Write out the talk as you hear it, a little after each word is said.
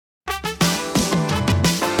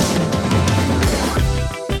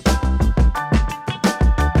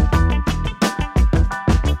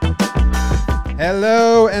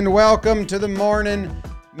Hello and welcome to the morning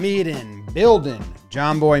meeting, building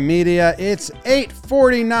Jomboy Media. It's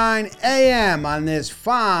 8:49 a.m. on this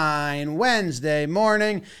fine Wednesday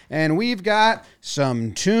morning, and we've got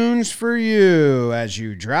some tunes for you as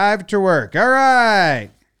you drive to work. All right.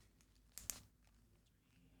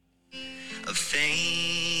 A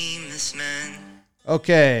famous man.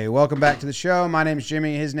 Okay, welcome back to the show. My name is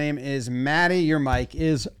Jimmy. His name is Matty. Your mic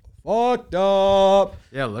is fucked up.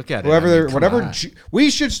 Yeah, look at it.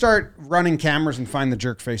 We should start running cameras and find the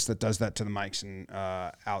jerk face that does that to the mics and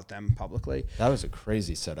out them publicly. That was a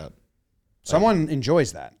crazy setup. Someone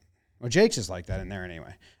enjoys that. Well, Jake's is like that in there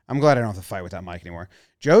anyway. I'm glad I don't have to fight with that mic anymore.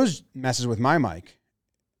 Joe's messes with my mic,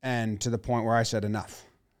 and to the point where I said enough.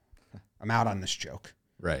 I'm out on this joke.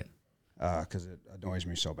 Right. Because it annoys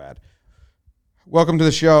me so bad. Welcome to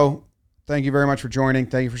the show. Thank you very much for joining.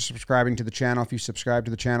 Thank you for subscribing to the channel. If you subscribe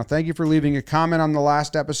to the channel, thank you for leaving a comment on the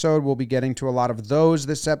last episode. We'll be getting to a lot of those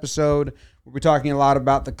this episode. We'll be talking a lot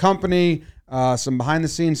about the company, some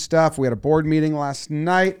behind-the-scenes stuff. We had a board meeting last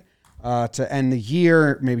night to end the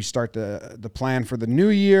year, maybe start the plan for the new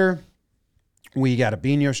year. We got a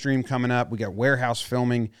Bino stream coming up. We got warehouse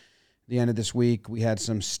filming the end of this week. We had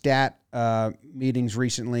some stat meetings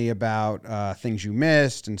recently about things you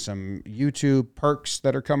missed and some YouTube perks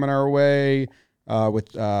that are coming our way with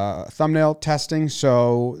thumbnail testing.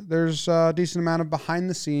 So there's a decent amount of behind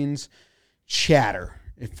the scenes chatter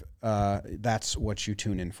if that's what you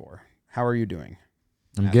tune in for. How are you doing?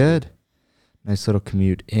 I'm good. Nice little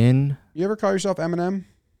commute in. You ever call yourself Eminem?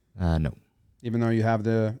 No. Even though you have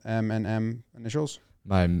the M and M initials?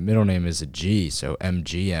 My middle name is a G, so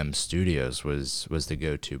MGM Studios was the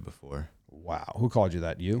go-to before. Wow. Who called you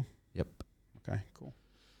that? You? Yep. Okay, cool.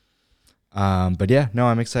 But yeah, no,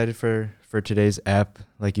 I'm excited for today's ep.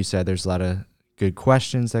 Like you said, there's a lot of good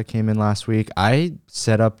questions that came in last week. I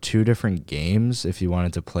set up 2 different games if you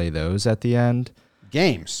wanted to play those at the end.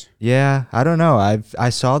 Games? Yeah, I don't know. I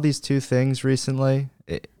saw these 2 things recently.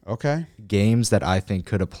 Okay. Games that I think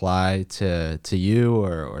could apply to you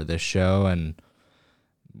or this show, and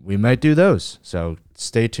we might do those. So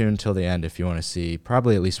stay tuned till the end if you want to see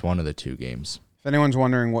probably at least one of the 2 games. If anyone's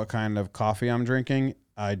wondering what kind of coffee I'm drinking,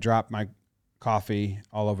 I dropped my coffee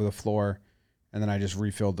all over the floor, and then I just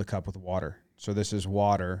refilled the cup with water. So this is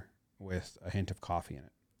water with a hint of coffee in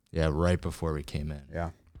it. Yeah, right before we came in. Yeah.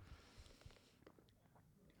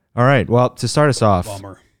 All right. Well, to start us off,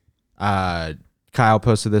 Bummer. Kyle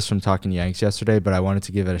posted this from Talking Yanks yesterday, but I wanted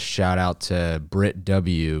to give it a shout out to Britt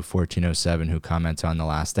W1407 who commented on the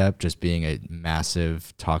last ep, just being a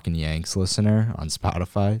massive Talking Yanks listener on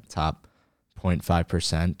Spotify, top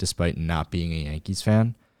 0.5%, despite not being a Yankees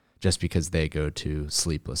fan, just because they go to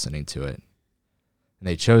sleep listening to it. And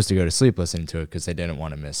they chose to go to sleep listening to it because they didn't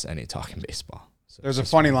want to miss any Talking Baseball. So there's a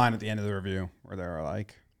funny line at the end of the review where they're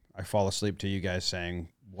like, I fall asleep to you guys saying,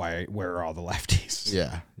 where are all the lefties?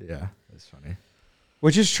 Yeah, that's funny.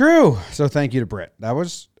 Which is true. So thank you to Britt. That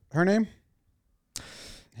was her name?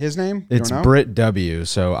 His name? You It's don't know? Britt W.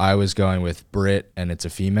 So I was going with Britt, and it's a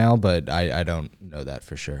female, but I don't know that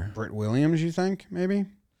for sure. Britt Williams, you think, maybe?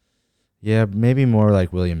 Yeah, maybe more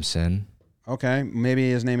like Williamson. Okay. Maybe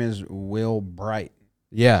his name is Will Bright.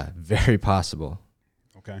 Yeah, very possible.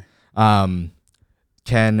 Okay.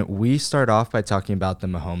 Can we start off by talking about the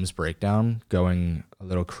Mahomes breakdown going a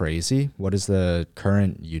little crazy? What is the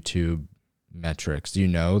current YouTube metrics? Do you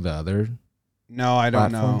know the other? No, I don't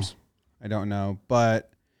platforms? know. I don't know,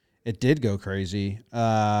 but it did go crazy. It's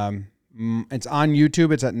on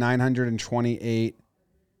YouTube. It's at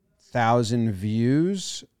 928,000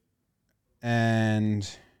 views, and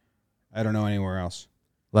I don't know anywhere else.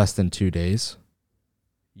 Less than 2 days.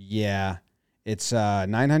 Yeah, it's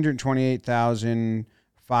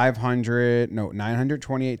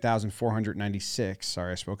 928,496.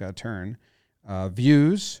 Sorry, I spoke out of turn.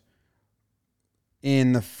 Views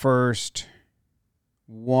in the first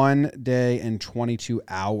 1 day and 22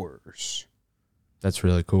 hours. That's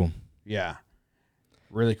really cool. Yeah.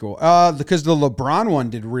 Really cool. Because the LeBron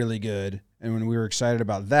one did really good, and when we were excited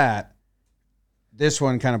about that, this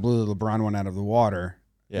one kind of blew the LeBron one out of the water.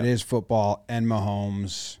 Yeah. It is football and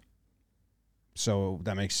Mahomes, so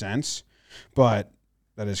that makes sense. But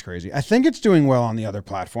that is crazy. I think it's doing well on the other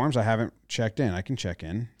platforms. I haven't checked in. I can check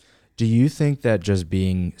in. Do you think that just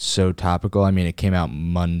being so topical, I mean, it came out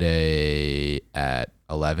Monday at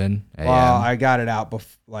 11 a.m.? Well, I got it out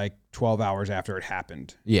like 12 hours after it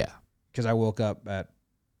happened. Yeah. Because I woke up I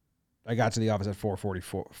got to the office at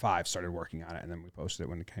 4:45, started working on it, and then we posted it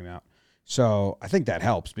when it came out. So I think that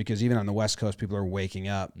helps because even on the West Coast, people are waking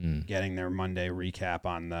up, getting their Monday recap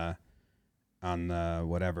on the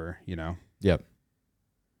whatever, you know. Yep.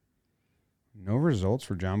 No results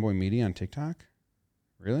for Jomboy Media on TikTok?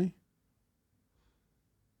 Really?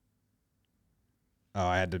 Oh,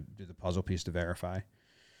 I had to do the puzzle piece to verify.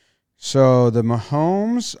 So the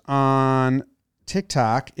Mahomes on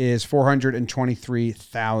TikTok is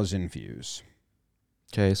 423,000 views.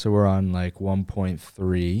 Okay, so we're on like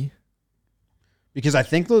 1.3. Because I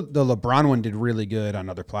think the LeBron one did really good on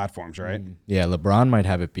other platforms, right? Yeah, LeBron might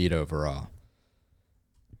have it beat overall.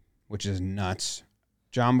 Which is nuts.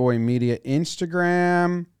 Jomboy Media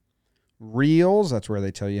Instagram Reels. That's where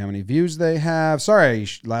they tell you how many views they have. Sorry,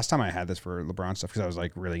 last time I had this for LeBron stuff because I was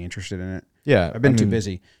like really interested in it. Yeah, I've been too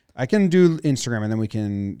busy. I can do Instagram and then we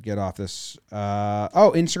can get off this.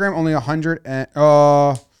 Instagram only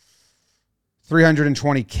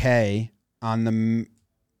 320K on the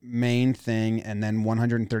main thing and then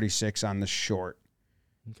 136 on the short.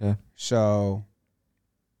 Okay. So,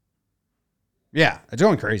 yeah, it's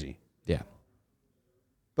going crazy. Yeah.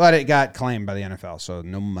 But it got claimed by the NFL, so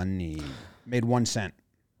no money. Made 1 cent.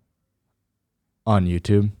 On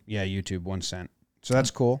YouTube? Yeah, YouTube, 1 cent. So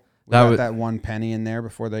that's cool. We That got was- that 1 penny in there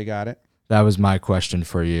before they got it. That was my question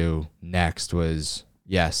for you next was,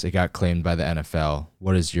 yes, it got claimed by the NFL.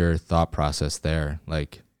 What is your thought process there?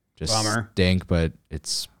 Like, just Bummer. stink, but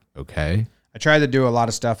it's okay. I tried to do a lot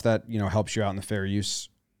of stuff that, helps you out in the fair use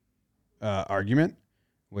argument,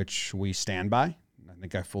 which we stand by. I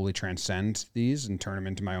think I fully transcend these and turn them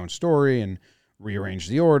into my own story and rearrange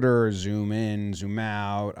the order, zoom in, zoom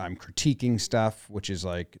out. I'm critiquing stuff, which is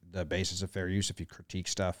like the basis of fair use if you critique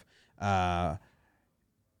stuff. And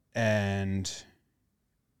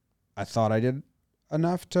I thought I did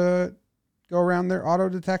enough to go around their auto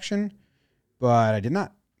detection, but I did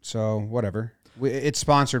not. So whatever. It's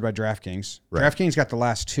sponsored by DraftKings. Right. DraftKings got the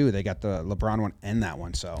last two. They got the LeBron one and that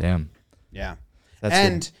one. So Damn. yeah.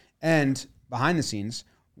 That's And behind the scenes,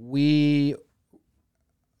 we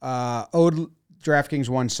owed DraftKings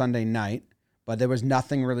one Sunday night, but there was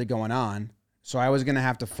nothing really going on. So I was going to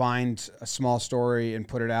have to find a small story and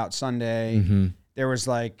put it out Sunday. Mm-hmm. There was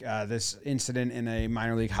like this incident in a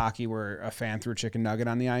minor league hockey where a fan threw a chicken nugget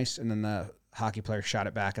on the ice, and then the hockey player shot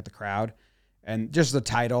it back at the crowd. And just the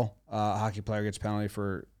title, hockey player gets penalty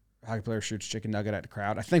for hockey player shoots chicken nugget at the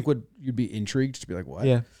crowd. I think you'd be intrigued to be like, what?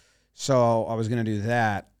 Yeah. So I was going to do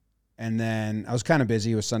that. And then I was kind of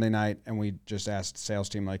busy. It was Sunday night, and we just asked the sales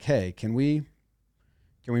team, like, hey, can we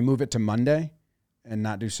move it to Monday and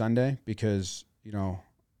not do Sunday? Because, I'm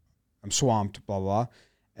swamped, blah, blah, blah.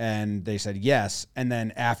 And they said yes. And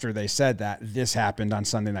then after they said that, this happened on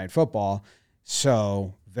Sunday Night Football.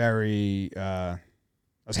 So I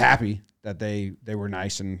was happy that they were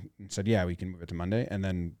nice and said, yeah, we can move it to Monday. And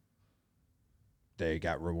then they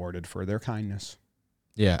got rewarded for their kindness.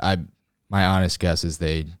 Yeah, my honest guess is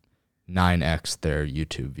they 9x their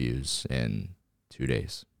YouTube views in 2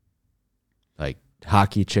 days. Like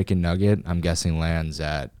hockey chicken nugget, I'm guessing lands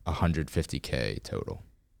at 150K total.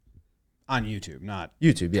 On YouTube, not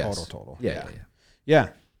YouTube, yes. Total. Yeah. Yeah,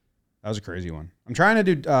 that was a crazy one. I'm trying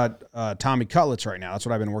to do Tommy Cutlets right now. That's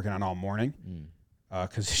what I've been working on all morning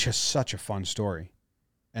because it's just such a fun story.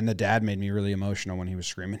 And the dad made me really emotional when he was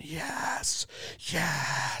screaming, yes,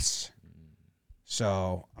 yes.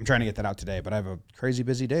 So I'm trying to get that out today, but I have a crazy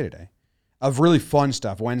busy day today of really fun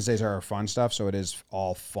stuff. Wednesdays are our fun stuff, so it is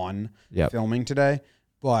all fun filming today.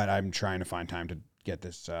 But I'm trying to find time to get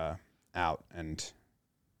this out, and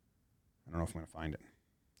I don't know if I'm going to find it.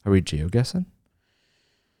 Are we geoguessing?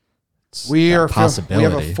 We have a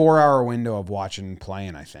possibility. 4-hour window of watching and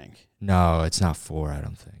playing, I think. No, it's not 4, I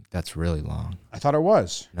don't think. That's really long. I thought it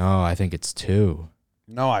was. No, I think it's 2.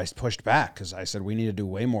 No, I pushed back because I said we need to do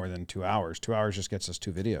way more than 2 hours. 2 hours just gets us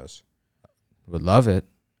 2 videos. Would love it.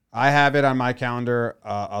 I have it on my calendar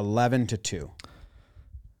 11 to 2.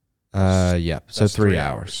 Yep. So That's 3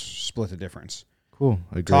 hours. Split the difference. Cool.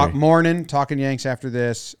 Agree. Morning, talking Yanks after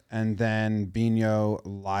this, and then Bino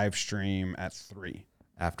live stream at 3.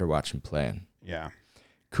 After watching playing. Yeah.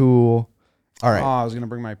 Cool. All right. Oh, I was going to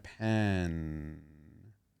bring my pen.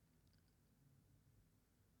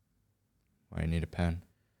 Why do you need a pen?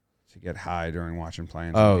 To get high during watching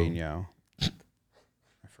playing Oh. Bino.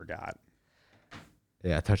 I forgot.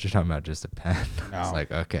 Yeah, I thought you were talking about just a pen. No. It's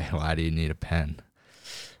like, okay, why do you need a pen?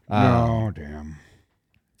 No, damn.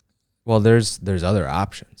 Well, there's other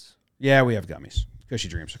options. Yeah, we have gummies. Cushy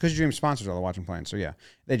Dreams. Cushy Dreams sponsors all the watching playing. So, yeah,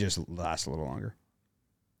 they just last a little longer.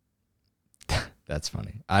 That's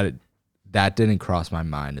funny. That didn't cross my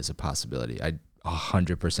mind as a possibility. I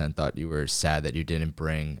 100% thought you were sad that you didn't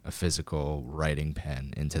bring a physical writing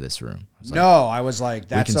pen into this room. I was like, No, I was like,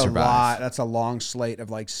 that's can a survive. lot. That's a long slate of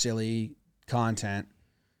like silly content.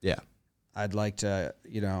 yeah. I'd like to,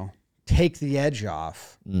 take the edge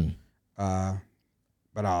off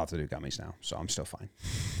But I'll have to do gummies now, so I'm still fine.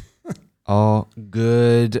 All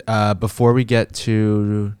good. Before we get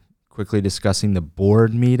to quickly discussing the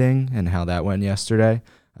board meeting and how that went yesterday,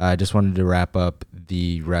 I just wanted to wrap up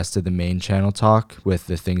the rest of the main channel talk with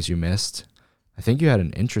the things you missed. I think you had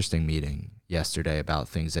an interesting meeting yesterday about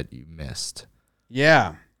things that you missed.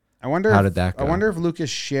 Yeah. How did that go? I wonder if Lucas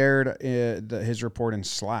shared his report in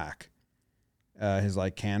Slack, his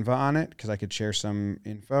like Canva on it, because I could share some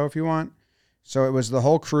info if you want. So it was the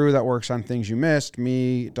whole crew that works on things you missed.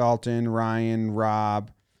 Me, Dalton, Ryan,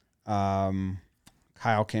 Rob,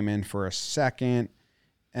 Kyle came in for a second,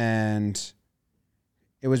 and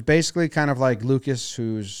it was basically kind of like Lucas,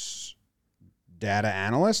 who's data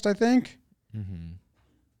analyst, I think. Mm-hmm.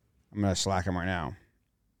 I'm going to Slack him right now.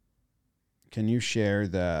 Can you share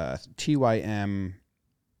the TYM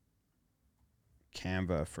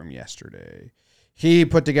Canva from yesterday? He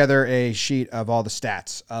put together a sheet of all the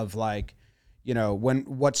stats of like, you know,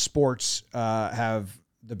 what sports have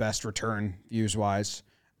the best return views wise,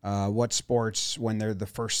 what sports when they're the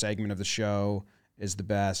first segment of the show is the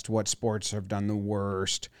best, what sports have done the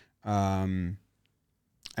worst, and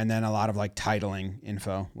then a lot of like titling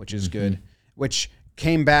info, which is good, which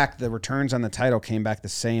came back, the returns on the title came back the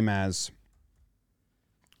same as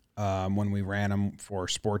when we ran them for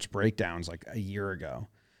sports breakdowns like a year ago,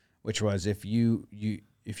 which was if you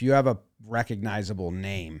have a recognizable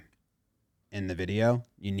name in the video,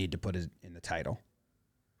 you need to put it in the title.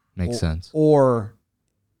 Makes sense. Or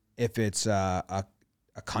if it's a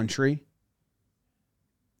country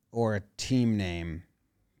or a team name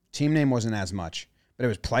wasn't as much, but it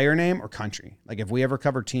was player name or country. Like if we ever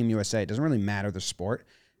cover Team USA, it doesn't really matter the sport.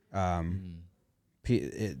 The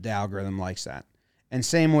algorithm likes that. And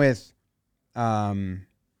same with some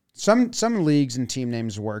leagues and team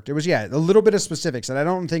names worked. It was, a little bit of specifics. And I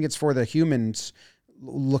don't think it's for the humans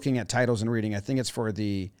looking at titles and reading. I think it's for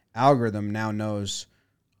the algorithm now knows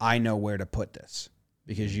I know where to put this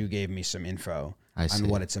because you gave me some info on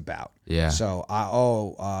what it's about. Yeah. So,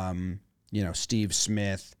 Steve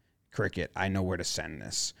Smith, cricket, I know where to send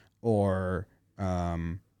this. Or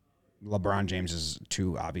LeBron James is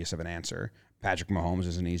too obvious of an answer. Patrick Mahomes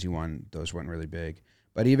is an easy one. Those weren't really big.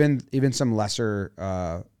 But even some lesser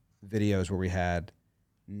videos where we had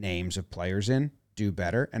names of players in do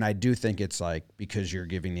better. And I do think it's like because you're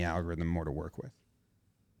giving the algorithm more to work with.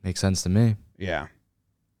 Makes sense to me. Yeah.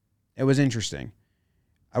 It was interesting.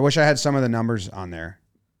 I wish I had some of the numbers on there.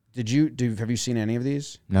 Have you seen any of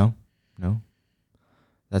these? No.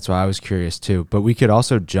 That's why I was curious too. But we could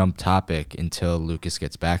also jump topic until Lucas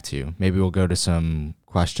gets back to you. Maybe we'll go to some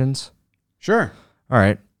questions. Sure. All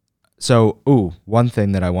right. So, one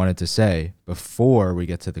thing that I wanted to say before we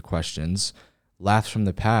get to the questions, Laughs from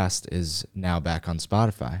the Past is now back on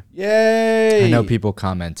Spotify. Yay! I know people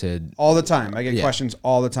commented. All the time. I get questions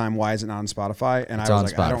all the time. Why is it not on Spotify? And I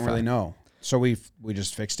was like, Spotify. I don't really know. So we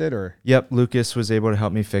just fixed it, or? Yep. Lucas was able to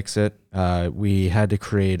help me fix it. We had to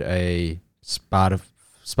create a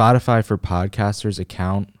Spotify for podcasters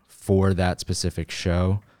account for that specific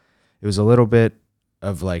show. It was a little bit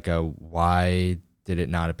of like a why did it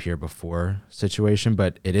not appear before situation,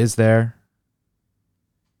 but it is there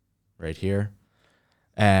right here.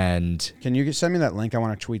 And can you send me that link? I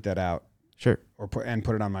want to tweet that out. Sure. Or put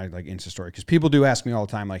it on my like Insta story, because people do ask me all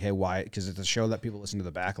the time, like, hey, why? Because it's a show that people listen to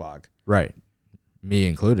the backlog. Right. Me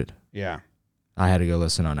included. Yeah. I had to go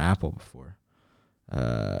listen on Apple before.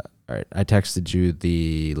 All right. I texted you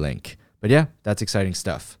the link. But yeah, that's exciting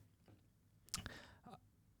stuff.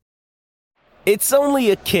 It's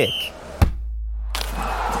only a kick,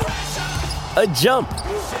 a jump,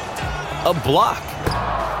 a block.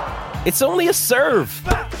 It's only a serve.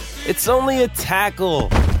 It's only a tackle,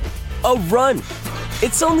 a run.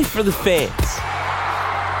 It's only for the fans.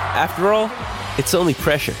 After all, it's only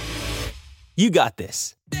pressure. You got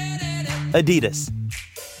this. Adidas.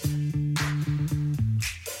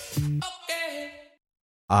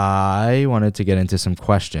 I wanted to get into some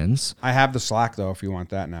questions. I have the Slack, though, if you want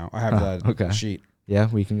that now. I have the sheet. Yeah,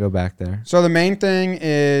 we can go back there. So the main thing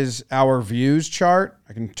is our views chart.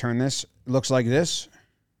 I can turn this. It looks like this,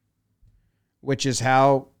 which is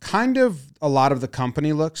how kind of a lot of the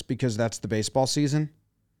company looks, because that's the baseball season.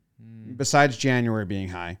 Besides January being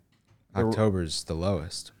high. October's the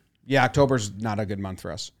lowest. Yeah, October's not a good month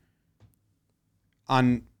for us.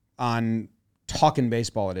 On Talking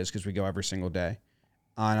Baseball it is, because we go every single day.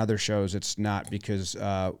 On other shows, it's not, because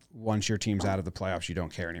once your team's out of the playoffs, you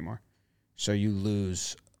don't care anymore. So you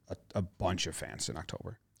lose a bunch of fans in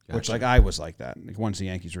October. Gotcha. Which, like, I was like that. Like, once the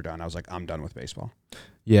Yankees were done, I was like, I'm done with baseball.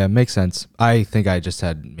 Yeah, makes sense. I think I just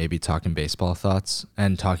had maybe Talking Baseball thoughts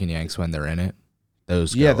and Talking Yanks when they're in it.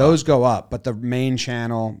 those go Yeah, up. those go up, but the main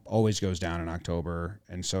channel always goes down in October,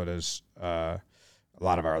 and so does a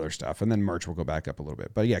lot of our other stuff. And then merch will go back up a little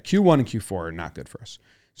bit. But yeah, Q1 and Q4 are not good for us.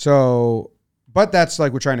 So, but that's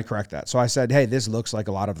like, we're trying to correct that. So I said, hey, this looks like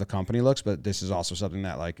a lot of the company looks, but this is also something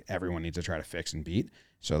that like everyone needs to try to fix and beat.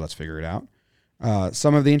 So let's figure it out.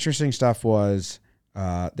 Some of the interesting stuff was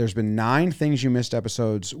there's been 9 things you missed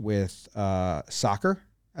episodes with soccer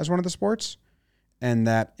as one of the sports. And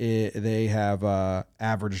that they have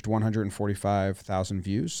averaged 145,000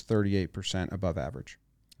 views, 38% above average.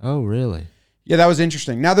 Oh, really? Yeah, that was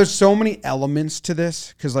interesting. Now, there's so many elements to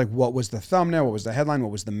this because, like, what was the thumbnail? What was the headline?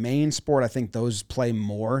 What was the main sport? I think those play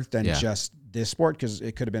more than just this sport because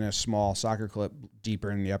it could have been a small soccer clip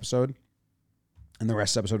deeper in the episode. And the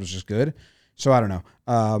rest of the episode was just good. So, I don't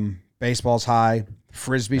know. Baseball's high.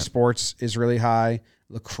 Frisbee sports is really high.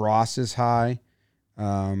 Lacrosse is high.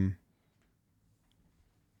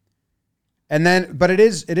 And then, but it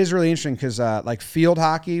is really interesting because like field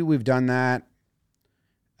hockey, we've done that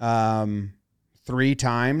 3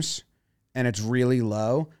 times, and it's really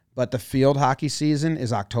low. But the field hockey season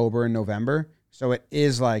is October and November, so it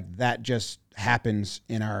is like that just happens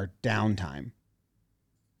in our downtime.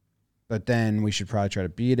 But then we should probably try to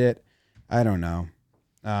beat it. I don't know.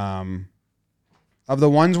 Of the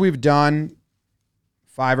ones we've done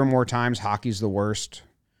 5 or more times, hockey's the worst,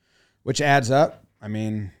 which adds up. I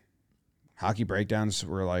mean, hockey breakdowns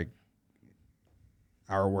were like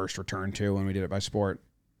our worst return to when we did it by sport.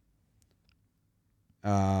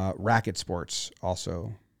 Racket sports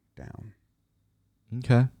also down.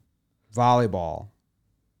 Okay. Volleyball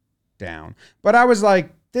down. But I was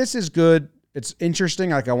like, this is good. It's interesting.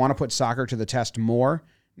 Like, I want to put soccer to the test more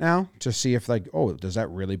now to see if, like, oh, does that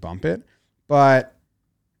really bump it? But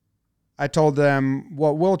I told them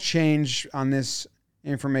what will change on this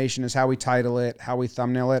information is how we title it, how we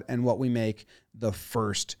thumbnail it, and what we make the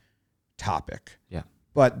first topic. Yeah.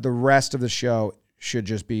 But the rest of the show should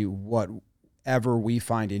just be whatever we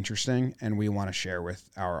find interesting and we want to share with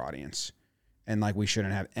our audience. And like, we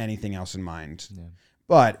shouldn't have anything else in mind. Yeah.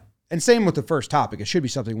 But, and same with the first topic. It should be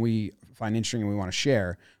something we find interesting and we want to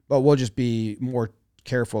share, but we'll just be more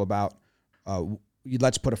careful about,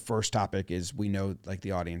 let's put a first topic is we know like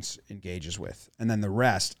the audience engages with. And then the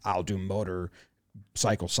rest, I'll do motor,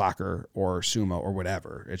 cycle, soccer, or sumo, or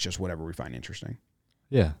whatever. It's just whatever we find interesting.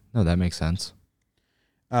 Yeah. No, that makes sense.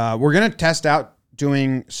 We're going to test out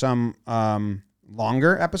doing some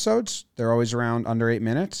longer episodes. They're always around under 8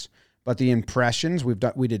 minutes. But the impressions,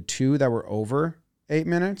 we did 2 that were over 8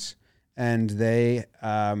 minutes. And they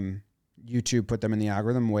YouTube put them in the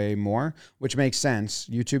algorithm way more, which makes sense.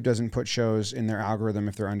 YouTube doesn't put shows in their algorithm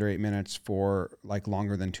if they're under 8 minutes for like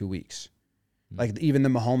longer than 2 weeks. Like even the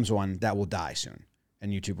Mahomes one, that will die soon,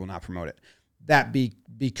 and YouTube will not promote it.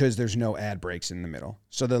 Because there's no ad breaks in the middle.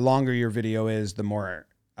 So the longer your video is, the more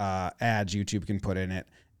ads YouTube can put in it,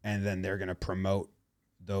 and then they're going to promote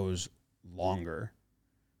those longer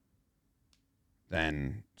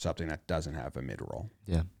than something that doesn't have a mid-roll.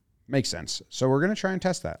 Yeah. Makes sense. So we're going to try and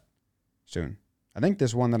test that soon. I think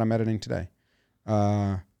this one that I'm editing today.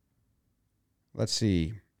 Let's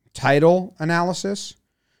see. Title analysis.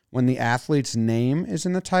 When the athlete's name is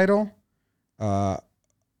in the title,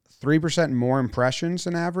 3% more impressions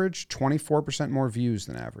than average, 24% more views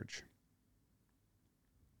than average.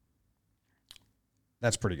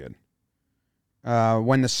 That's pretty good.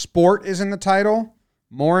 When the sport is in the title,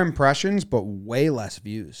 more impressions, but way less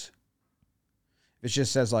views. It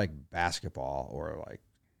just says like basketball or like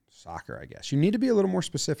soccer, I guess. You need to be a little more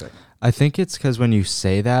specific. I think it's because when you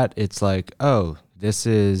say that, it's like, oh, this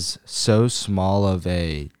is so small of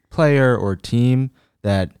a player or team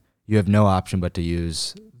that you have no option but to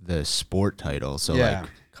use the sport title. So, like,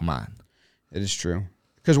 come on. It is true.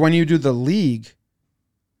 Because when you do the league,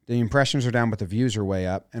 the impressions are down, but the views are way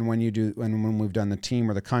up. And when when we've done the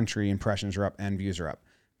team or the country, impressions are up and views are up.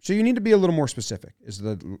 So you need to be a little more specific. Is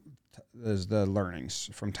the learnings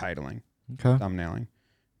from titling, thumbnailing.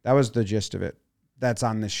 That was the gist of it. That's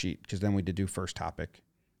on this sheet because then we did do first topic,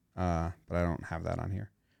 but I don't have that on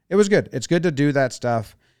here. It was good. It's good to do that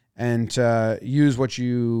stuff and use what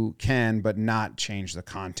you can, but not change the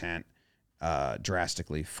content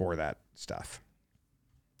drastically for that stuff.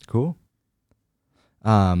 Cool.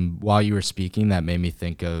 While you were speaking, that made me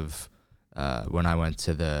think of when I went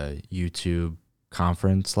to the YouTube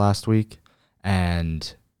conference last week,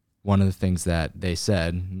 and one of the things that they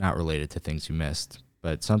said, not related to things you missed,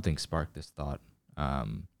 but something sparked this thought.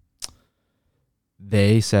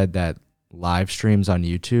 They said that live streams on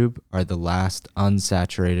YouTube are the last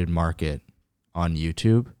unsaturated market on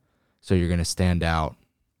YouTube, so you're going to stand out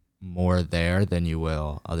more there than you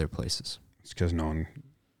will other places. It's because no one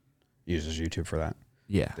uses YouTube for that.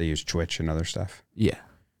 Yeah. They use Twitch and other stuff. Yeah.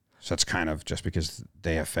 So it's kind of just because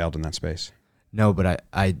they have failed in that space. No, but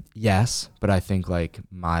yes, but I think like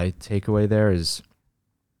my takeaway there is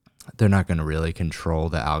they're not going to really control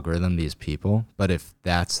the algorithm, these people. But if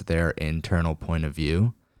that's their internal point of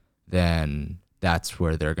view, then that's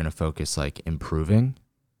where they're going to focus, like improving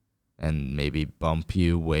and maybe bump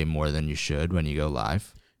you way more than you should when you go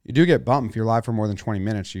live. You do get bumped. If you're live for more than 20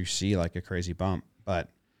 minutes, you see like a crazy bump. But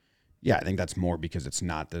yeah, I think that's more because it's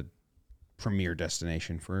not the premier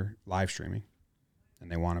destination for live streaming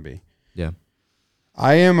and they want to be. Yeah.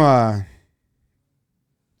 I'm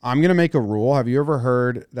going to make a rule. Have you ever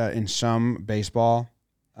heard that in some baseball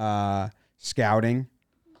scouting,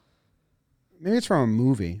 maybe it's from a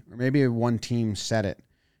movie or maybe one team said it,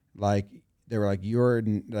 like they were like, you're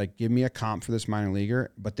like, give me a comp for this minor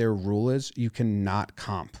leaguer, but their rule is you cannot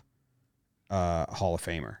comp Hall of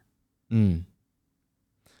Famer. Mm.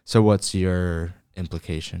 So what's your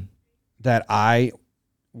implication? That I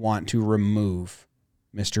want to remove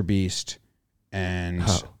Mr. Beast and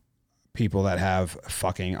people that have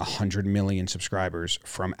fucking 100 million subscribers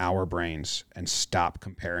from our brains and stop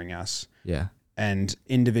comparing us. Yeah. And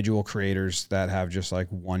individual creators that have just like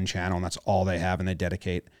one channel and that's all they have and they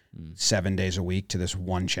dedicate 7 days a week to this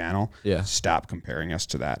one channel. Yeah. Stop comparing us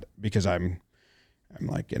to that because I'm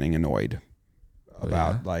like getting annoyed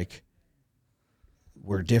about like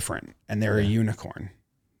we're different and they're a unicorn.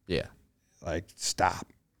 Yeah. Like stop.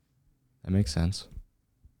 That makes sense.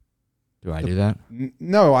 Do I do that?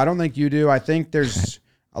 No, I don't think you do. I think there's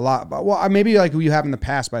a lot. Well, maybe like you have in the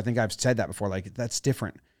past, but I think I've said that before. Like that's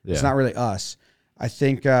different. Yeah. It's not really us. I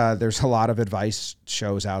think there's a lot of advice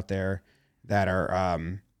shows out there that are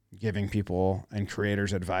giving people and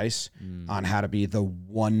creators advice on how to be the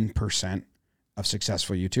 1% of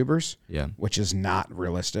successful YouTubers. Yeah. Which is not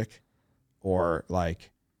realistic or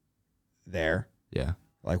like there. Yeah.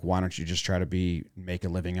 Like, why don't you just try to make a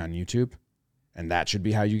living on YouTube? And that should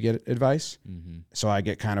be how you get advice. Mm-hmm. So I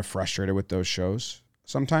get kind of frustrated with those shows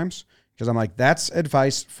sometimes because I'm like, that's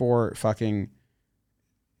advice for fucking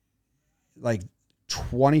like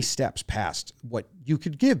 20 steps past what you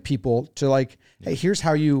could give people to like, hey, here's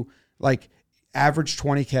how you like average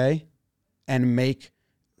 20K and make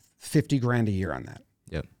 50 grand a year on that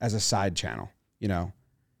as a side channel, you know,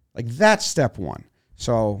 like that's step one.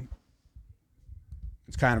 So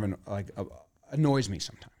it's kind of annoys me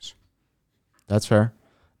sometimes. That's fair.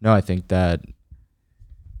 No, I think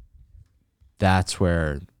that's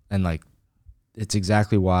where, and like, it's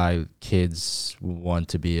exactly why kids want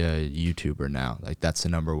to be a YouTuber now. Like that's the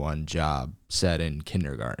number one job set in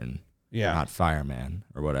kindergarten. Yeah. Not fireman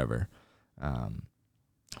or whatever.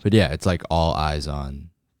 But yeah, it's like all eyes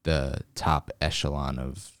on the top echelon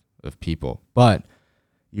of people. But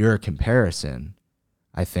your comparison,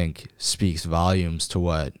 I think, speaks volumes to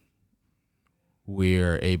what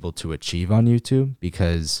we're able to achieve on YouTube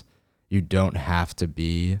because you don't have to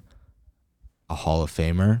be a Hall of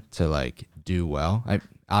Famer to like do well.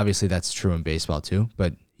 Obviously that's true in baseball too,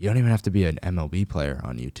 but you don't even have to be an MLB player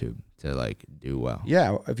on YouTube to like do well.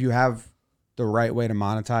 Yeah, if you have the right way to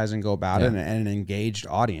monetize and go about it and an engaged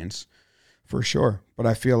audience, for sure. But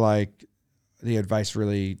I feel like the advice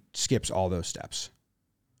really skips all those steps.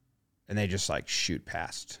 And they just like shoot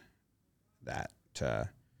past that to...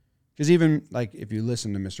 Because even like if you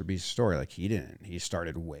listen to Mr. Beast's story, like he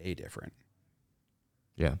started way different.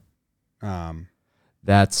 Yeah. I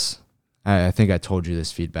think I told you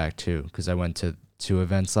this feedback too, because I went to 2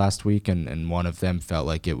 events last week and one of them felt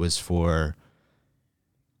like it was for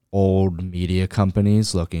old media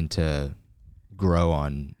companies looking to grow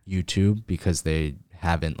on YouTube because they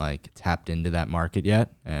haven't like tapped into that market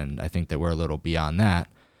yet. And I think that we're a little beyond that.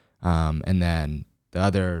 And then the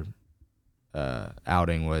other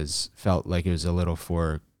outing felt like it was a little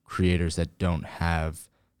for creators that don't have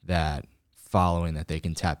that following that they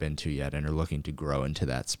can tap into yet and are looking to grow into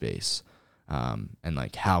that space. And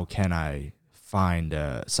like, how can I find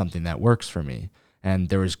something that works for me? And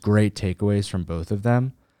there was great takeaways from both of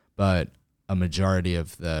them, but a majority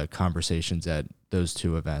of the conversations at those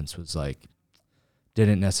 2 events was like,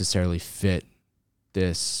 didn't necessarily fit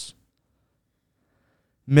this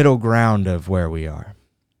middle ground of where we are.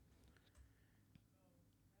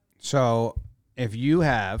 So if you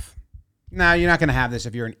have, now you're not going to have this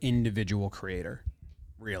if you're an individual creator,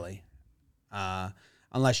 really,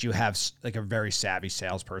 unless you have like a very savvy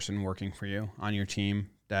salesperson working for you on your team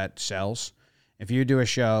that sells. If you do a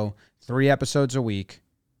show 3 episodes a week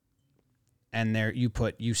and there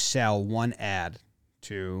you sell one ad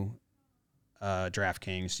to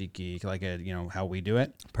DraftKings, SeatGeek, like how we do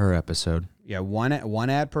it. Per episode. Yeah, one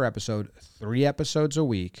ad per episode, 3 episodes a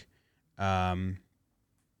week.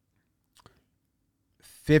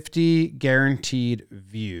 50 guaranteed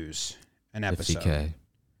views an episode. 50K.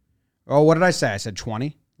 Oh, what did I say? I said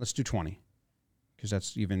 20. Let's do 20 because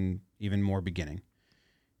that's even more beginning.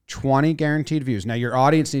 20 guaranteed views. Now your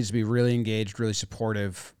audience needs to be really engaged, really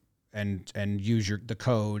supportive, and use the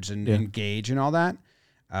codes and engage and all that.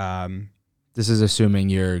 This is assuming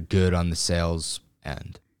you're good on the sales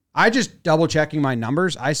end. I just double checking my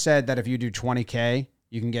numbers. I said that if you do 20K,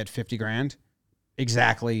 you can get 50 grand.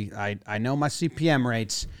 Exactly. I know my CPM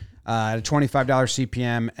rates. At a $25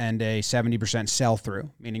 CPM and a 70% sell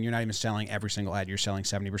through, meaning you're not even selling every single ad, you're selling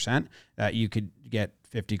 70%, you could get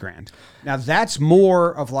 50 grand. Now that's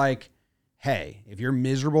more of like, hey, if you're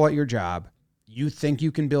miserable at your job, you think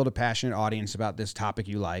you can build a passionate audience about this topic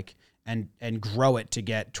you like and grow it to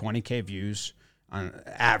get 20K views on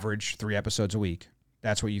average 3 episodes a week.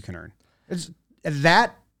 That's what you can earn.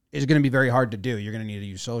 That is going to be very hard to do. You're going to need to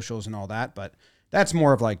use socials and all that, but that's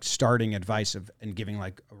more of like starting advice and giving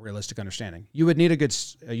like a realistic understanding. You would need a good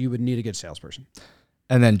salesperson.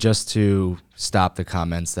 And then just to stop the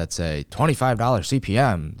comments that say $25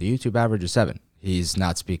 CPM, the YouTube average is 7. He's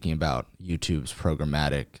not speaking about YouTube's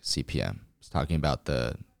programmatic CPM. He's talking about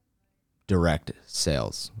the direct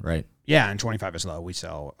sales, right? Yeah, and 25 is low. We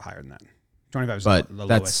sell higher than that. 25 is But the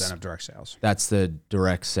lowest end of direct sales. That's the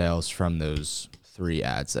direct sales from those 3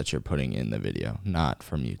 ads that you're putting in the video, not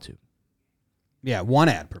from YouTube. Yeah, 1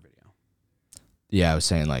 ad per video. Yeah, I was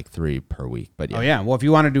saying like 3 per week, but yeah. Oh, yeah. Well, if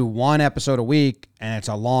you want to do 1 episode a week and it's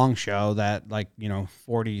a long show that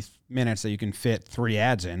 40 minutes that you can fit 3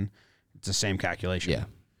 ads in, it's the same calculation. Yeah.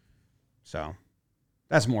 So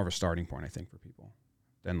that's more of a starting point, I think, for people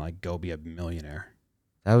than like go be a millionaire.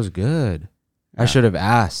 That was good. Yeah. I should have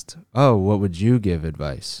asked, what would you give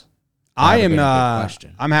advice? I'm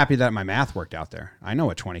happy that my math worked out there. I know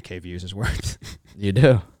what 20K views is worth. You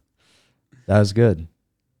do. That was good.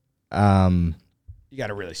 You got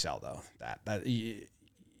to really sell though.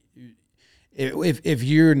 If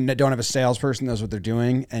you don't have a salesperson that knows what they're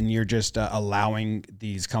doing, and you're just allowing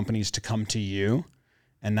these companies to come to you,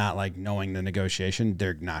 and not like knowing the negotiation,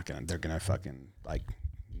 they're gonna fucking like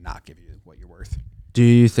not give you what you're worth. Do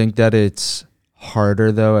you think that it's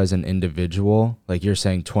harder though as an individual? Like you're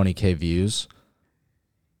saying 20K views.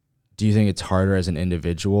 Do you think it's harder as an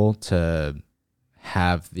individual to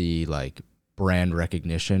have the like brand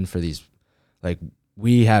recognition for these? Like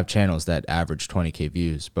we have channels that average 20K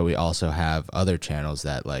views, but we also have other channels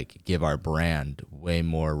that like give our brand way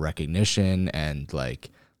more recognition and like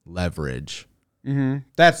leverage. Mm-hmm.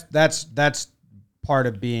 That's part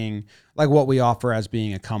of being like what we offer as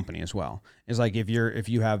being a company as well. Is like if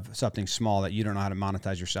you have something small that you don't know how to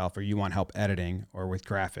monetize yourself, or you want help editing or with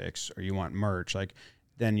graphics, or you want merch, like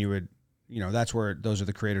then you would, that's where those are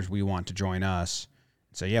the creators we want to join us.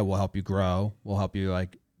 So yeah, we'll help you grow. We'll help you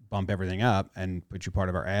like bump everything up and put you part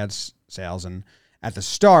of our ads sales. And at the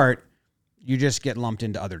start, you just get lumped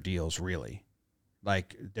into other deals, really.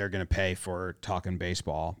 Like they're going to pay for talking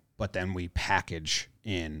baseball, but then we package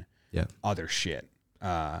in other shit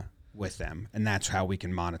with them. And that's how we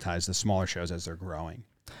can monetize the smaller shows as they're growing.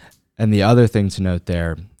 And the other thing to note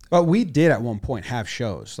there. But we did at one point have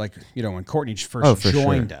shows like, when Courtney first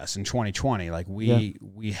joined us in 2020, like we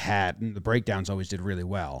had, and the breakdowns always did really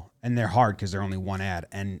well, and they're hard because they're only 1 ad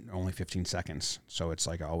and only 15 seconds. So it's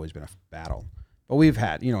like always been a battle, but we've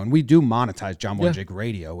had, and we do monetize Jomboy Jig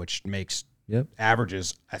Radio, which makes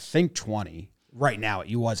averages, I think 20 right now.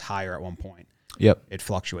 It was higher at one point. Yep. It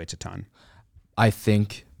fluctuates a ton. I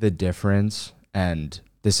think the difference, and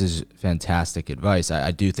this is fantastic advice.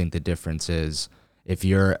 I do think the difference is, if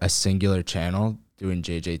you're a singular channel doing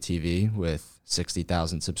JJTV with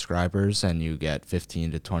 60,000 subscribers and you get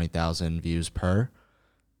 15 to 20,000 views per,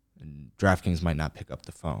 DraftKings might not pick up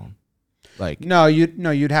the phone. Like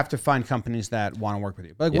you'd have to find companies that want to work with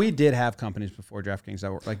you. But we did have companies before DraftKings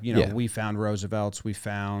that were like, we found Roosevelt's, we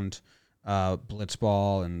found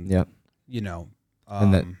Blitzball, and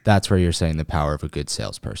and that's where you're saying the power of a good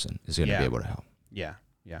salesperson is going to be able to help. Yeah.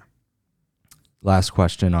 Last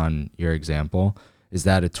question on your example. Is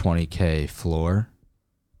that a 20K floor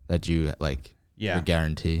that you like a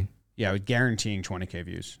guarantee? Yeah, guaranteeing 20K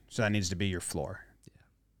views. So that needs to be your floor.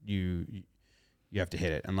 Yeah. You have to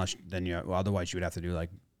hit it, unless then otherwise you would have to do like,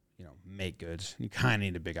 make goods. You kind of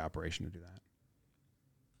need a big operation to do that.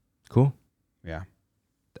 Cool. Yeah.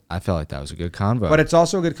 I felt like that was a good convo. But it's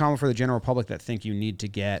also a good convo for the general public that think you need to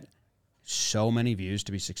get so many views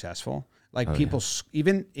to be successful. Like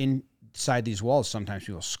even inside these walls, sometimes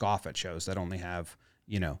people scoff at shows that only have,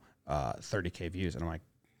 30K views. And I'm like,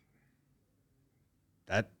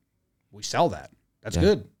 we sell that. That's Yeah.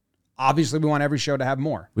 good. Obviously, we want every show to have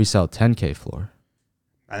more. We sell 10K floor.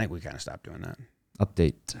 I think we kind of stopped doing that.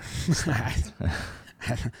 Update.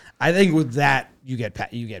 I think with that, you get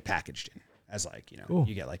packaged in as like, Cool.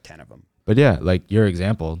 you get like 10 of them. But yeah, like your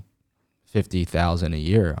example, 50,000 a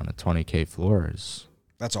year on a 20K floor is.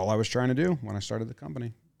 That's all I was trying to do when I started the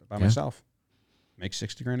company by myself. Make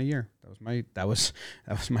 $60,000 a year. That was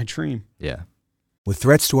my dream. Yeah. With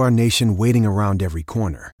threats to our nation waiting around every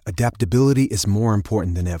corner, adaptability is more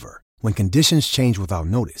important than ever. When conditions change without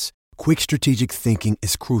notice, quick strategic thinking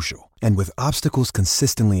is crucial. And with obstacles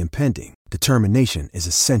consistently impending, determination is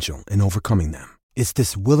essential in overcoming them. It's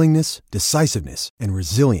this willingness, decisiveness, and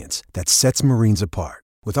resilience that sets Marines apart.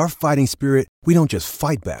 With our fighting spirit, we don't just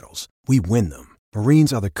fight battles, we win them.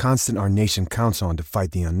 Marines are the constant our nation counts on to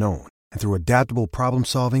fight the unknown. And through adaptable problem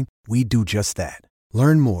solving, we do just that.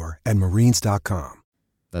 Learn more at marines.com.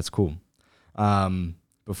 That's cool.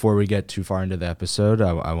 Before we get too far into the episode,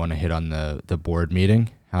 I want to hit on the board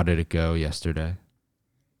meeting. How did it go yesterday?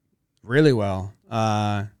 Really well.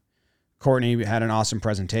 Courtney had an awesome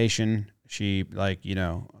presentation. She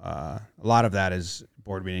a lot of that is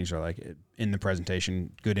board meetings are like in the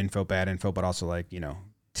presentation, good info, bad info, but also like,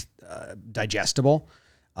 digestible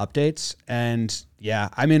updates. And yeah,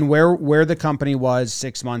 I mean, where the company was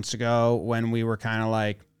 6 months ago when we were kind of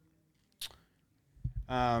like,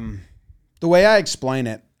 the way I explain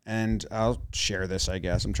it, and I'll share this, I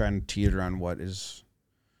guess. I'm trying to teeter on what is,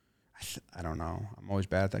 I don't know. I'm always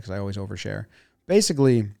bad at that because I always overshare.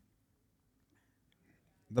 Basically,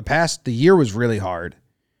 the year was really hard,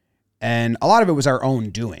 and a lot of it was our own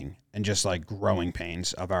doing and just like growing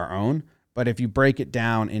pains of our own. But if you break it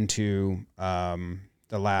down into the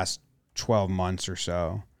last 12 months or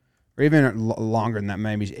so, or even longer than that,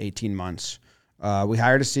 maybe 18 months, we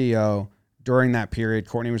hired a CEO. During that period,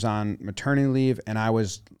 Courtney was on maternity leave, and I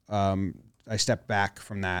stepped back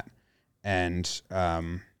from that and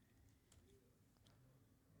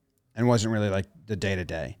wasn't really like the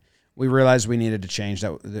day-to-day. We realized we needed to change,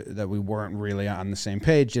 that we weren't really on the same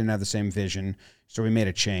page, didn't have the same vision, so we made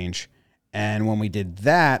a change. And when we did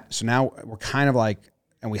that, so now we're kind of like,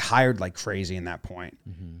 and we hired like crazy in that point.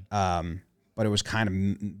 Mm-hmm. But it was kind of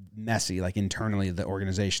messy, like internally, the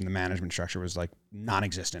organization, the management structure was like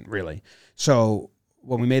non-existent, really. So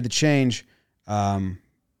when we made the change,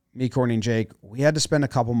 me, Courtney, and Jake, we had to spend a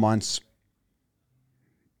couple months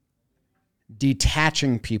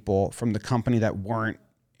detaching people from the company that weren't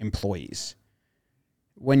employees.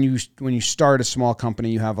 When you start a small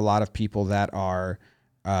company, you have a lot of people that are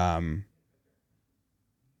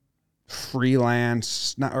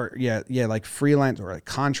freelance, like freelance or like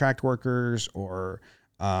contract workers or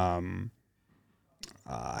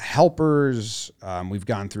helpers. We've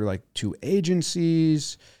gone through like 2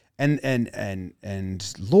 agencies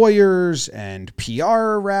and lawyers and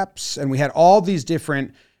PR reps, and we had all these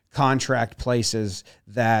different contract places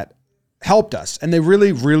that helped us, and they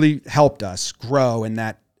really, really helped us grow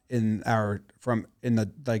up into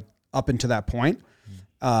that point.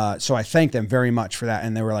 So I thank them very much for that.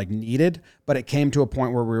 And they were like needed, but it came to a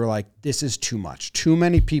point where we were like, this is too much. Too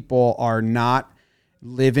many people are not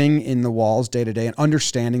living in the walls day to day and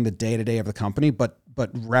understanding the day to day of the company, but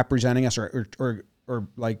representing us or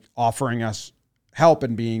like offering us help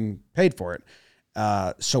and being paid for it.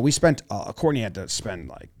 So we spent, Courtney had to spend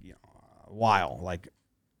like, a while, like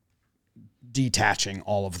detaching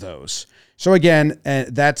all of those. So again,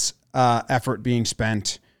 that's effort being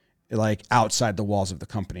spent like outside the walls of the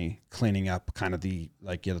company, cleaning up kind of the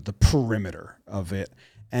perimeter of it.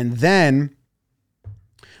 And then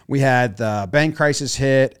we had the bank crisis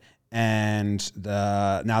hit, and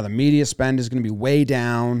now the media spend is going to be way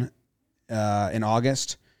down in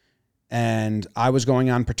August. And I was going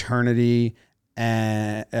on paternity,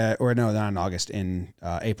 not in August, in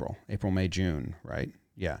April, May, June, right?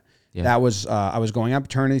 Yeah. That was I was going on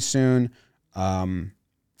paternity soon. The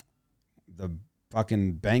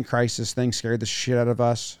fucking bank crisis thing scared the shit out of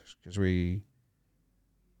us because we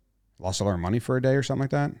lost all our money for a day or something like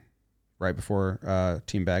that right before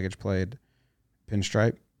Team Baggage played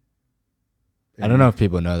Pinstripe. I don't know if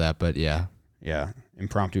people know that, but yeah. Yeah.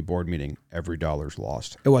 Impromptu board meeting. Every dollar's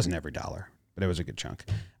lost. It wasn't every dollar, but it was a good chunk.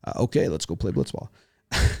 Okay, let's go play blitzball.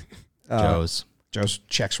 Joe's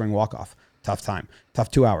check swing walk-off. Tough time.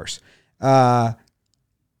 Tough 2 hours.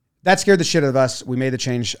 That scared the shit out of us. We made the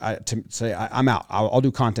change to say, I'm out. I'll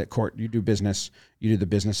do content. Court, you do business. You do the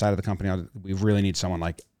business side of the company. We really need someone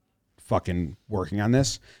like fucking working on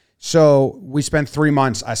this. So we spent 3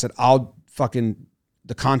 months. I said,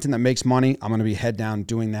 the content that makes money, I'm going to be head down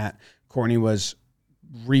doing that. Courtney was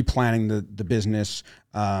replanning the business.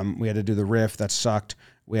 We had to do the RIF. That sucked.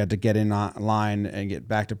 We had to get in line and get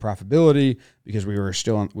back to profitability because we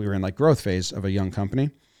were in like growth phase of a young company.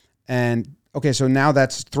 And okay, so now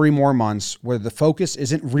that's 3 more months where the focus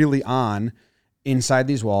isn't really on inside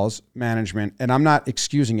these walls management. And I'm not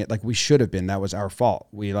excusing it. Like we should have been, that was our fault.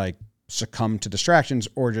 We like succumbed to distractions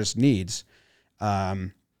or just needs.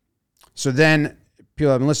 So then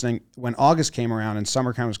people have been listening, when August came around and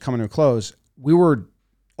summer kind of was coming to a close,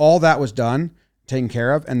 all that was done, taken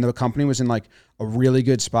care of. And the company was in like a really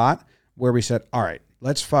good spot where we said, all right,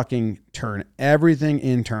 let's fucking turn everything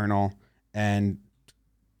internal and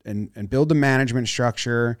build the management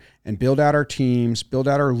structure and build out our teams, build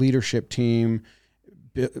out our leadership team,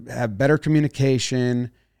 have better communication.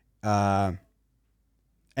 And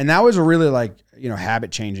that was a really like,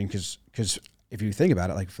 habit changing because if you think about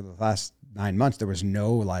it, like for the last 9 months, there was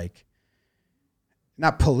no like,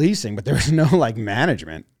 not policing, but there was no like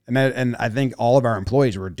management. And I think all of our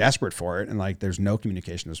employees were desperate for it. And like, there's no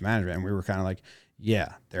communication with management. And we were kind of like,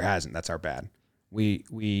 yeah, there hasn't. That's our bad.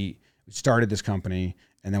 We started this company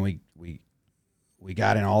and then we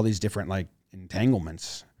got in all these different like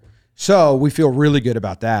entanglements. So we feel really good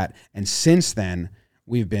about that. And since then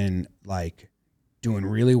we've been like doing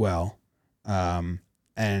really well.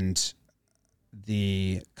 And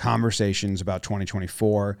the conversations about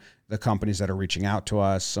 2024, the companies that are reaching out to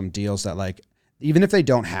us, some deals that like, even if they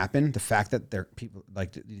don't happen, the fact that they're people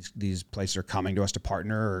like these places are coming to us to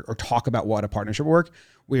partner or talk about what a partnership work,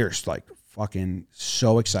 we are just like fucking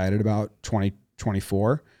so excited about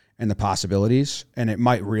 2024 and the possibilities. And it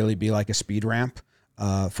might really be like a speed ramp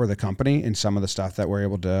for the company in some of the stuff that we're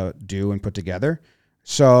able to do and put together.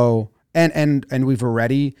 So, and we've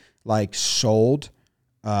already like sold,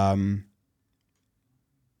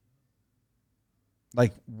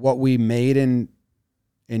 like what we made in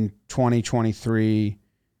 2023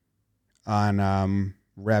 on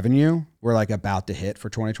revenue, we're like about to hit for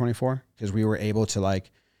 2024 because we were able to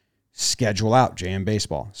like schedule out JM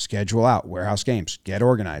baseball, schedule out warehouse games, get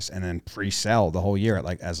organized, and then pre-sell the whole year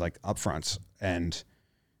as upfronts. And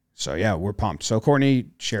so yeah, we're pumped. So Courtney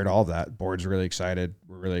shared all of that. Board's really excited.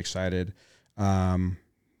 We're really excited.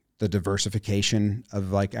 The diversification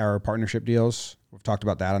of like our partnership deals. We've talked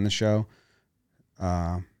about that on the show.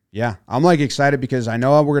 Yeah, I'm like excited because I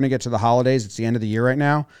know we're going to get to the holidays. It's the end of the year right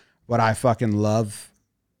now, but I fucking love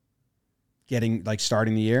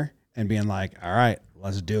starting the year and being like, all right,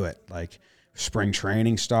 let's do it. Like spring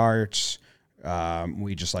training starts.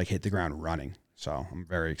 We just like hit the ground running. So I'm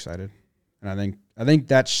very excited. And I think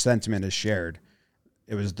that sentiment is shared.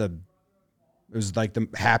 It was like the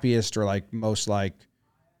happiest or like most like,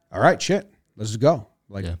 all right, shit, let's go.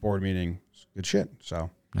 Like board meeting, good shit. So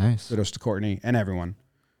nice. Kudos to Courtney and everyone.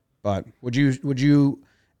 But would you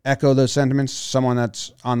echo those sentiments? Someone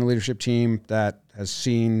that's on the leadership team that has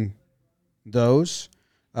seen those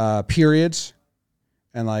periods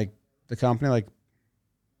and like the company, like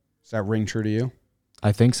does that ring true to you?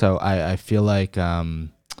 I think so. I feel like,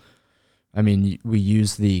 we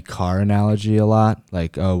use the car analogy a lot.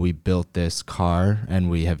 Like, oh, we built this car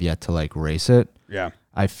and we have yet to like race it. Yeah.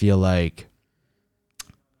 I feel like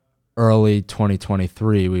early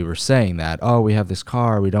 2023, we were saying that, oh, we have this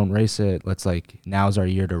car, we don't race it. Let's like, now's our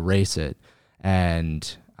year to race it.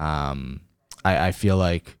 And I feel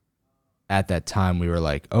like at that time we were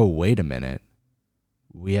like, oh, wait a minute.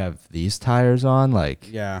 We have these tires on.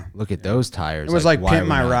 Like, yeah, look at those tires. It was like Pimp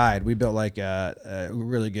My Ride. We built like a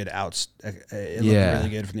really good outs. It looked really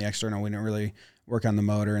good from the external. We didn't really work on the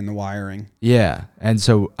motor and the wiring. Yeah. And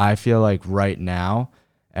so I feel like right now,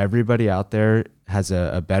 everybody out there has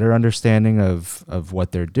a better understanding of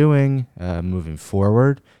what they're doing moving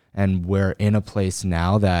forward. And we're in a place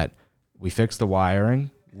now that we fixed the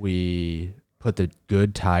wiring. We put the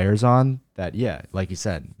good tires on that, yeah, like you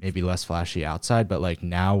said, maybe less flashy outside, but like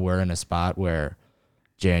now we're in a spot where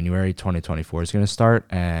January 2024 is going to start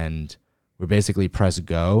and we're basically press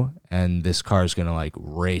go and this car is going to like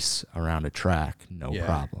race around a track. No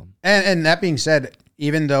problem. And that being said,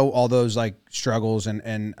 even though all those like struggles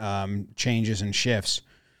and changes and shifts,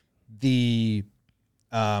 the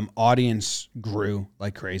audience grew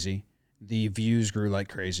like crazy. The views grew like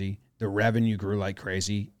crazy. The revenue grew like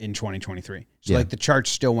crazy in 2023. So like the charts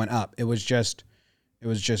still went up. It was just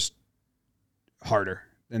harder.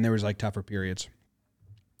 And there was like tougher periods.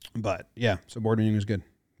 But yeah, so board meeting was good.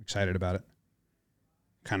 Excited about it.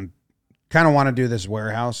 Kind of want to do this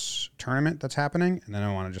warehouse tournament that's happening, and then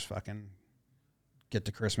I want to just fucking get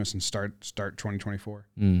to Christmas and start 2024.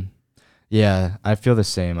 Yeah, I feel the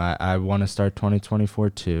same. I want to start 2024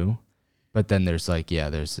 too. But then there's like,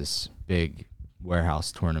 there's this big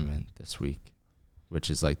warehouse tournament this week. which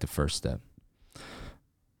is like the first step.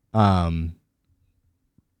 Are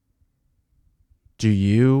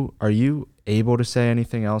you able to say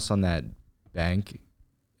anything else on that bank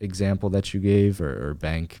example that you gave or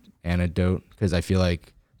bank anecdote? Because I feel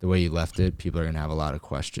like the way you left it, people are going to have a lot of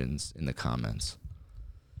questions in the comments.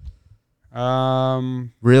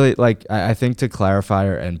 Really, like, I think to clarify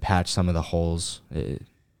and patch some of the holes,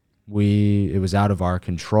 it was out of our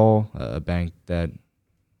control. A bank that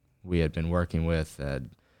we had been working with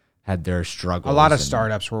had their struggles. A lot of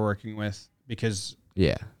startups we're working with because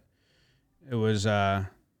yeah, it was for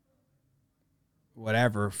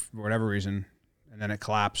whatever reason, and then it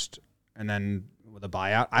collapsed, and then with a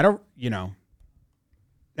buyout,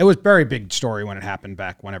 it was a very big story when it happened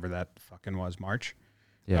back whenever that fucking was, March.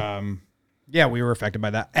 yeah. Yeah, we were affected by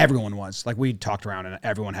that. Everyone was. Like, we talked around, and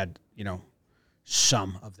everyone had,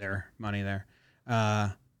 some of their money there.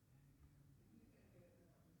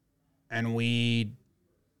 And we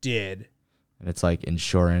did. And it's like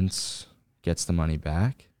insurance gets the money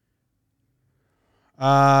back?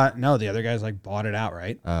 No, the other guys, bought it out,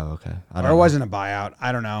 right? Oh, okay. Or it wasn't a buyout.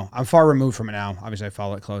 I don't know. I'm far removed from it now. Obviously, I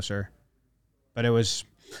follow it closer. But it was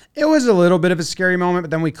a little bit of a scary moment,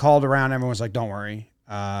 but then we called around. Everyone was like, don't worry.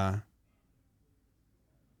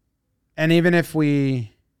 And even if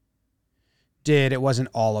we did, it wasn't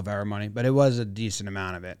all of our money, but it was a decent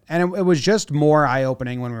amount of it. And it was just more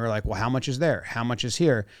eye-opening when we were like, well, how much is there? How much is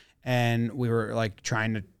here? And we were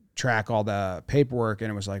trying to track all the paperwork,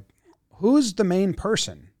 and it was like, who's the main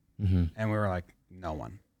person? Mm-hmm. And we were like, no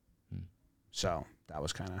one. So that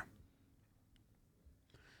was kind of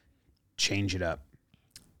change it up.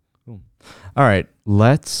 Cool. All right,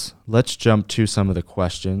 let's jump to some of the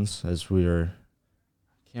questions as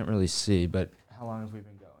can't really see, but how long have we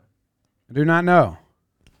been going? I do not know.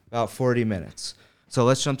 About 40 minutes. So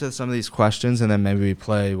let's jump to some of these questions, and then maybe we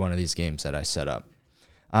play one of these games that I set up.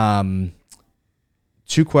 2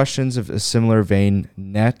 questions of a similar vein.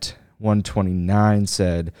 Net129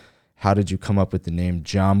 said, how did you come up with the name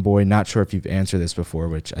Jomboy? Not sure if you've answered this before,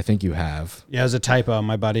 which I think you have. Yeah, it was a typo.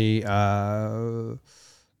 My buddy phone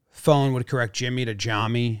would correct Jimmy to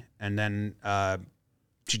Jommy, and then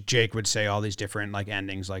Jake would say all these different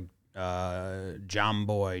endings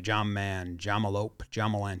Jomboy, Jomman, Jomalope,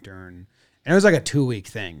 Jomalantern. And it was a 2-week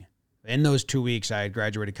thing. In those 2 weeks, I had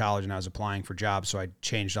graduated college and I was applying for jobs, so I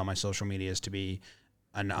changed all my social medias to be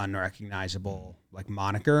an unrecognizable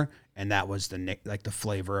moniker, and that was the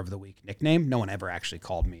flavor of the week nickname. No one ever actually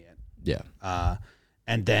called me it. Yeah.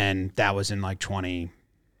 And then that was in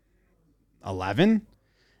 2011.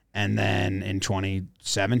 And then in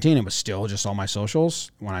 2017, it was still just all my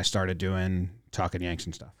socials when I started doing Talking Yanks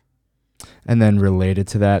and stuff. And then related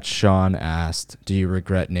to that, Sean asked, do you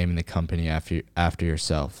regret naming the company after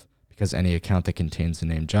yourself? Because any account that contains the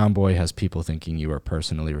name Jomboy has people thinking you are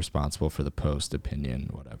personally responsible for the post, opinion,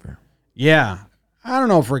 whatever. Yeah. I don't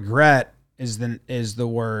know if regret is the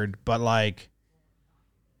word, but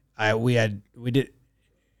we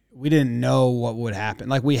didn't know what would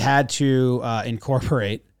happen. We had to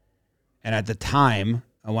incorporate. And at the time,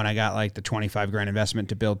 when I got the $25,000 investment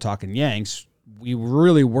to build Talkin' Yanks, we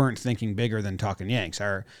really weren't thinking bigger than Talkin' Yanks.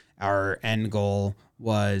 Our end goal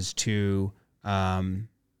was to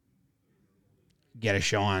get a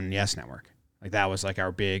show on Yes Network. That was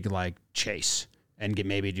our big chase, and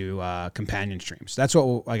maybe do companion streams. That's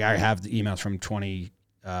what I have the emails from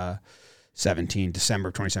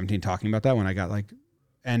December 2017 talking about that when I got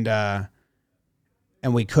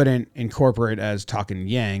and we couldn't incorporate as Talkin'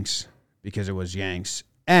 Yanks because it was Yanks,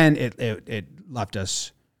 and it left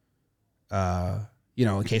us, in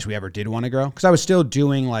case we ever did want to grow. Because I was still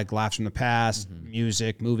doing Laughs from the Past,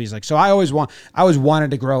 music, movies, so I always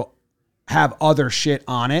wanted to grow, have other shit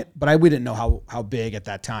on it, but we didn't know how big at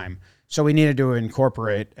that time. So we needed to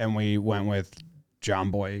incorporate, and we went with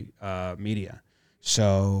Jomboy Media.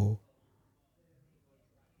 So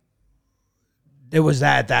it was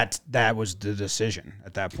that was the decision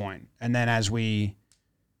at that point, and then as we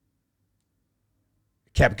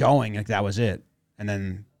kept going, that was it. And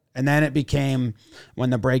then it became, when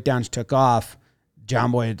the breakdowns took off,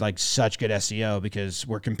 Jomboy had such good SEO because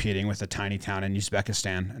we're competing with a tiny town in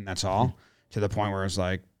Uzbekistan, and that's all, to the point where it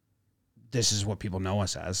was this is what people know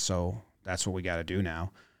us as, so that's what we got to do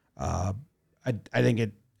now. I think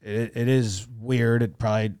it is weird. It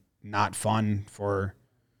probably not fun for.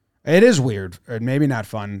 It is weird, or maybe not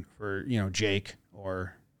fun for Jake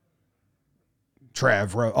or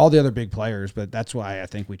Trev, all the other big players, but that's why I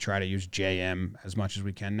think we try to use JM as much as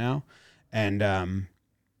we can now, and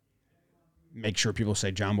make sure people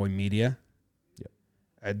say Jomboy Media.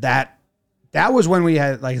 Yep. That was when we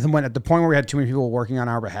had at the point where we had too many people working on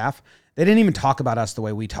our behalf. they didn't even talk about us the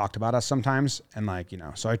way we talked about us sometimes. And like,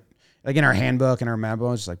 so I, like in our handbook and our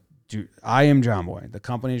memos, like, I am Jomboy. The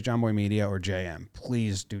company is Jomboy Media or JM.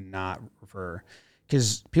 Please do not refer,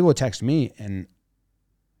 because people would text me and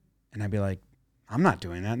I'd be like, I'm not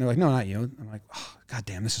doing that. And they're like, no, not you. I'm like, oh, God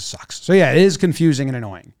damn, this sucks. So yeah, it is confusing and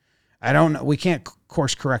annoying. I don't know. We can't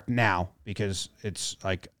course correct now because it's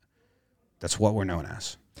like, that's what we're known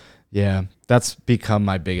as. Yeah, that's become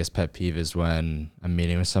my biggest pet peeve is when I'm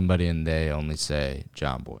meeting with somebody and they only say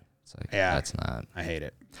Jomboy. It's like, yeah, that's not. I hate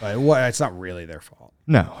it. But it's not really their fault.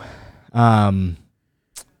 No.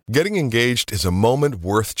 Getting engaged is a moment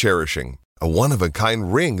worth cherishing. A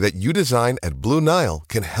one-of-a-kind ring that you design at Blue Nile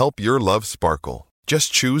can help your love sparkle.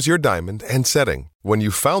 Just choose your diamond and setting. When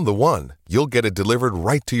you've found the one, you'll get it delivered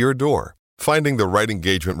right to your door. Finding the right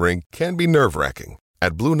engagement ring can be nerve-wracking.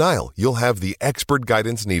 At Blue Nile, you'll have the expert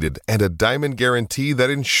guidance needed and a diamond guarantee that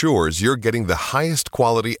ensures you're getting the highest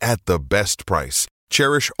quality at the best price.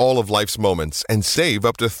 Cherish all of life's moments and save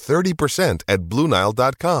up to 30% at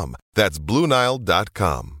BlueNile.com. That's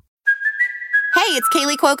BlueNile.com. Hey, it's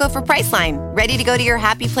Kaylee Cuoco for Priceline. Ready to go to your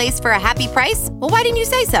happy place for a happy price? Well, why didn't you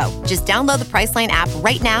say so? Just download the Priceline app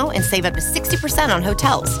right now and save up to 60% on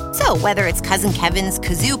hotels. So whether it's Cousin Kevin's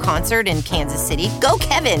Kazoo Concert in Kansas City, go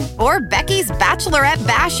Kevin, or Becky's Bachelorette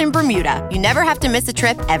Bash in Bermuda, you never have to miss a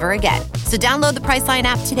trip ever again. So download the Priceline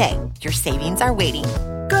app today. Your savings are waiting.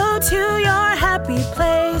 Go to your happy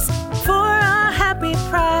place for a happy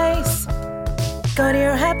price. Go to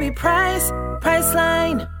your happy price,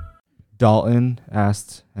 Priceline. Dalton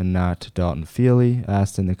asked, and not Dalton Feely,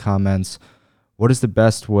 asked in the comments, what is the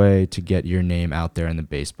best way to get your name out there in the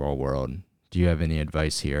baseball world? Do you have any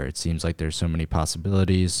advice here? It seems like there's so many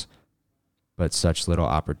possibilities, but such little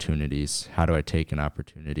opportunities. How do I take an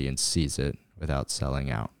opportunity and seize it without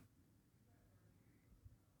selling out?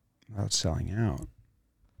 Without selling out.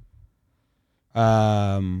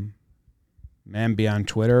 Man, be on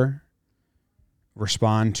Twitter.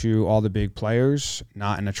 Respond to all the big players,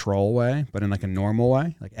 not in a troll way, but in like a normal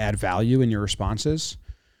way. Like add value in your responses.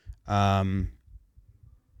 Probably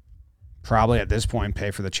at this point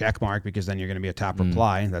pay for the check mark because then you're going to be a top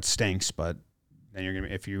reply. That stinks, but then you're going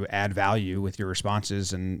to, if you add value with your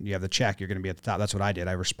responses and you have the check, you're going to be at the top. That's what I did.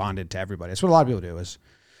 I responded to everybody. That's what a lot of people do is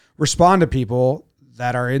respond to people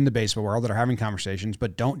that are in the baseball world that are having conversations,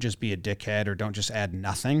 but don't just be a dickhead or don't just add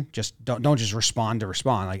nothing. Just don't just respond to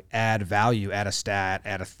respond. Like add value, add a stat,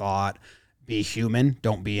 add a thought, be human.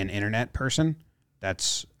 Don't be an internet person.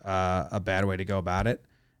 That's a bad way to go about it.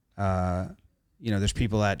 There's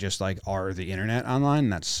people that just like are the internet online,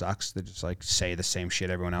 and that sucks. They just like say the same shit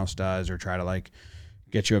everyone else does or try to like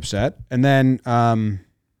get you upset. And then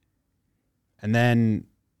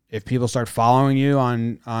if people start following you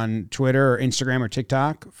on Twitter or Instagram or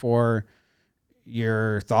TikTok for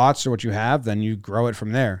your thoughts or what you have, then you grow it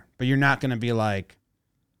from there. But you're not going to be like,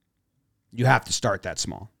 you have to start that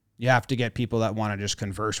small. You have to get people that want to just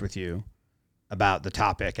converse with you about the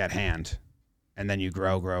topic at hand. And then you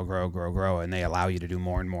grow, and they allow you to do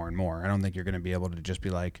more and more and more. I don't think you're going to be able to just be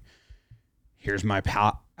like, here's my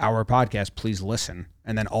hour podcast, please listen.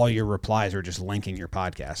 And then all your replies are just linking your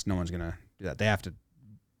podcast. No one's going to do that.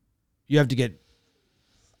 You have to get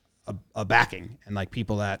a backing and like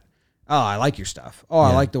people that, oh, I like your stuff. Oh,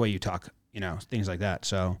 I like the way you talk, things like that.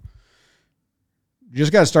 So you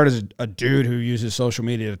just got to start as a dude who uses social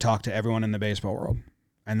media to talk to everyone in the baseball world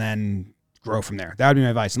and then grow from there. That would be my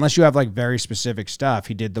advice. Unless you have like very specific stuff.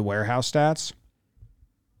 He did the warehouse stats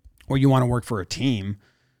or you want to work for a team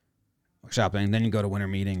shopping, then you go to winter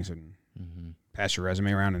meetings and pass your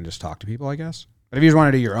resume around and just talk to people, I guess. But if you just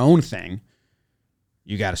want to do your own thing,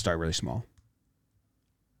 you got to start really small.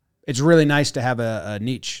 It's really nice to have a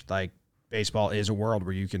niche. Like baseball is a world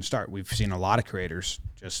where you can start. We've seen a lot of creators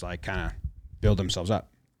just like kind of build themselves up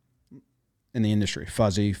in the industry.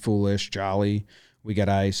 Fuzzy, Foolish, Jolly, We Got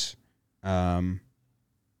Ice. So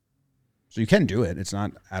you can do it. It's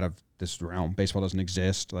not out of this realm. Baseball doesn't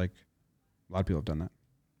exist. Like a lot of people have done that.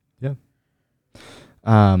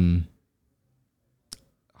 Yeah.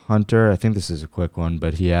 Hunter, I think this is a quick one,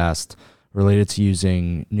 but he asked, related to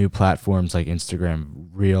using new platforms like Instagram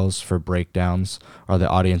Reels for breakdowns, are the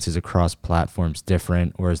audiences across platforms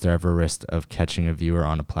different, or is there ever a risk of catching a viewer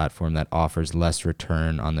on a platform that offers less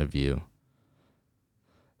return on the view?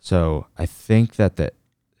 So I think that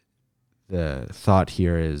the thought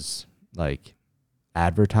here is like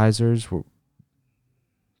advertisers,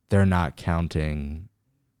 they're not counting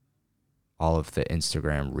all of the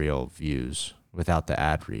Instagram Reel views without the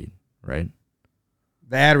ad read, right?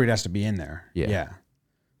 The ad read has to be in there. Yeah.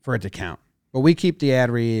 For it to count. But we keep the ad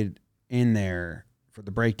read in there for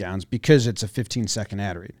the breakdowns because it's a 15-second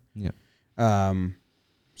ad read. Yeah.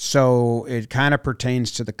 So it kind of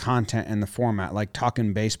pertains to the content and the format. Like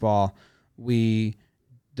Talking Baseball, the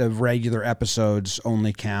regular episodes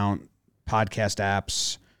only count podcast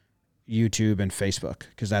apps, YouTube, and Facebook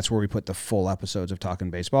because that's where we put the full episodes of Talking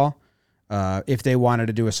Baseball. If they wanted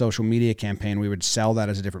to do a social media campaign, we would sell that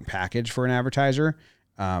as a different package for an advertiser.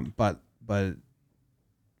 But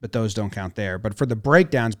those don't count there. But for the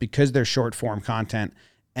breakdowns, because they're short form content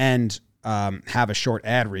and have a short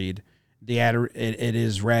ad read, the ad it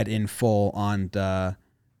is read in full on the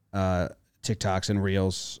TikToks and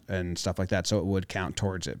Reels and stuff like that, so it would count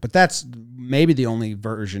towards it. But that's maybe the only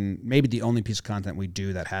version, maybe the only piece of content we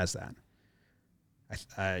do that has that.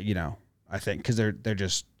 I think because they're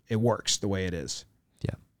just it works the way it is.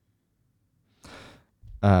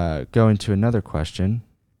 Yeah. Going to another question.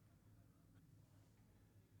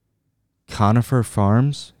 Conifer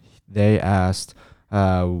Farms, they asked,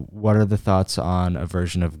 what are the thoughts on a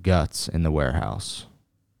version of Guts in the warehouse?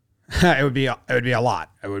 It would be a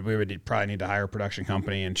lot. We would probably need to hire a production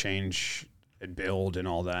company and change and build and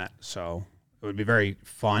all that. So it would be very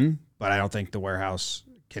fun, but I don't think the warehouse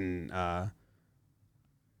can. I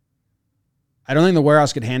don't think the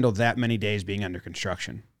warehouse could handle that many days being under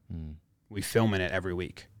construction. We film in it every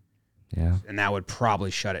week. Yeah, and that would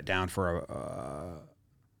probably shut it down for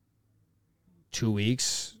 2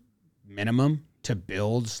 weeks minimum to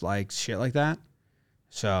build like shit like that.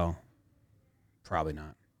 So probably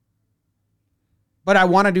not. But I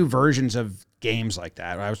want to do versions of games like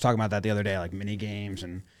that. I was talking about that the other day, like mini games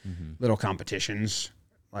and little competitions.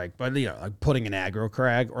 Like putting an aggro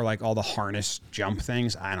crag or like all the harness jump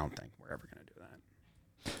things. I don't think we're ever going to do that.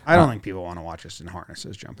 I don't think people want to watch us in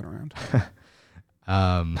harnesses jumping around.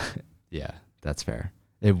 Yeah, that's fair.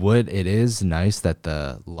 It is nice that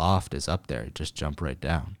the loft is up there. Just jump right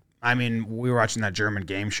down. I mean, we were watching that German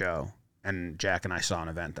game show, and Jack and I saw an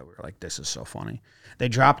event that we were like, this is so funny. They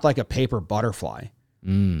dropped like a paper butterfly,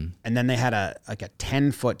 and then they had a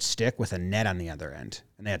 10-foot stick with a net on the other end,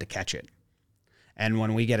 and they had to catch it. And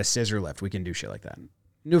when we get a scissor lift, we can do shit like that.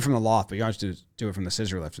 Do it from the loft, but you always do it from the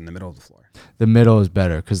scissor lift in the middle of the floor. The middle is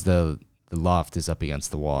better because the loft is up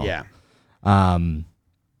against the wall. Yeah.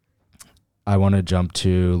 I want to jump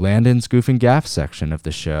to Landon's Goof and Gaff section of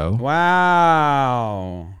the show.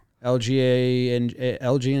 Wow.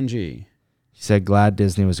 LG&G. He said, glad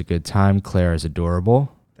Disney was a good time. Claire is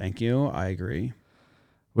adorable. Thank you. I agree.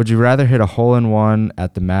 Would you rather hit a hole-in-one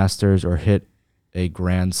at the Masters or hit a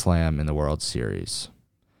Grand Slam in the World Series?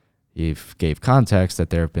 He gave context that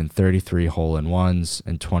there have been 33 hole-in-ones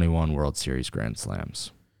and 21 World Series Grand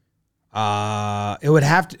Slams. It would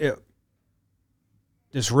have to...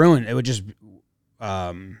 It would just... it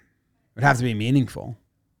would have to be meaningful.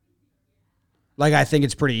 Like, I think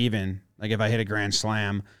it's pretty even. Like, if I hit a Grand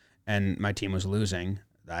Slam and my team was losing,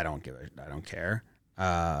 I don't care. If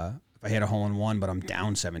I hit a hole-in-one, but I'm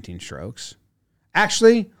down 17 strokes.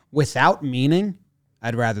 Actually, without meaning,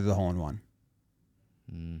 I'd rather the hole-in-one.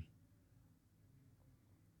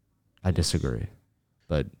 I disagree,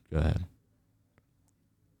 but go ahead.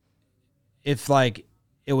 If, like,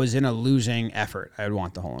 it was in a losing effort, I would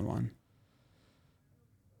want the hole-in-one.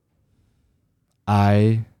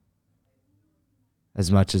 As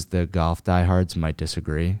much as the golf diehards might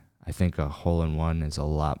disagree, I think a hole-in-one is a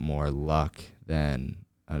lot more luck than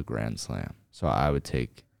a Grand Slam. So I would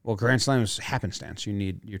take... Well, Grand Slam is happenstance.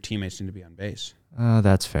 Your teammates need to be on base.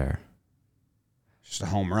 That's fair. Just a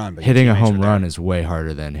home run. But hitting a home run is way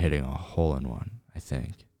harder than hitting a hole-in-one, I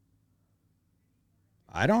think.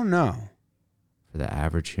 I don't know. For the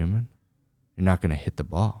average human, you're not going to hit the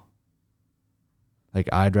ball. Like,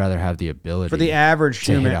 I'd rather have the ability for the average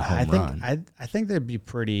human. Hit a home run. I think that'd be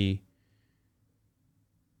pretty.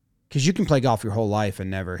 Because you can play golf your whole life and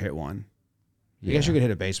never hit one. I guess you could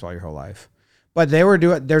hit a baseball your whole life. But they were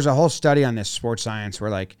doing. There's a whole study on this sports science where,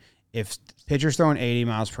 like, if pitchers throwing 80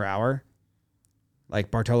 miles per hour, like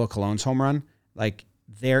Bartolo Colon's home run, like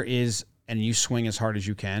there is, and you swing as hard as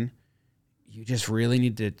you can. You just really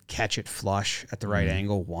need to catch it flush at the right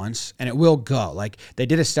angle once, and it will go. Like, they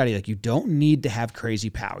did a study, like, you don't need to have crazy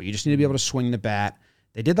power. You just need to be able to swing the bat.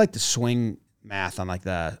 They did, like, the swing math on, like,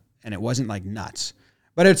 and it wasn't, like, nuts.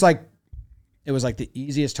 But it was, like, the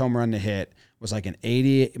easiest home run to hit was, like, an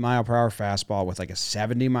 80-mile-per-hour fastball with, like, a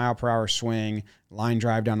 70-mile-per-hour swing, line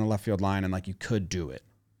drive down the left field line, and, like, you could do it.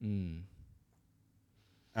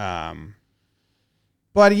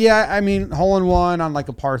 But, yeah, I mean, hole-in-one on, like,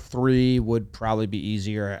 a par 3 would probably be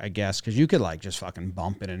easier, I guess, because you could, like, just fucking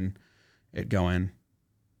bump it and it go in.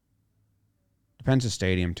 Depends the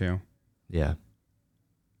stadium, too. Yeah.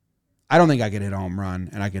 I don't think I could hit a home run,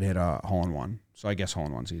 and I could hit a hole-in-one. So I guess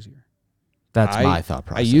hole-in-one's easier. That's my thought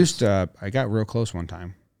process. I got real close one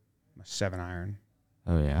time. A 7-iron.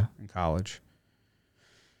 Oh, yeah? In college.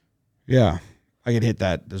 Yeah. I could hit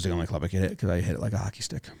that. That was the only club I could hit because I hit it like a hockey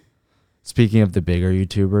stick. Speaking of the bigger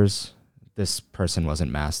YouTubers, this person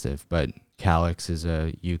wasn't massive, but Calix is a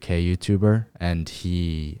UK YouTuber, and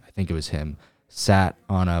I think it was him, sat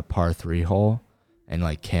on a par 3 hole and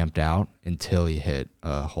like camped out until he hit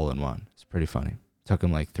a hole-in-one. It's pretty funny. Took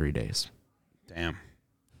him like 3 days. Damn.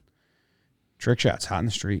 Trick shots, hot in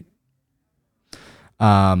the street.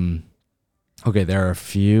 Okay, there are a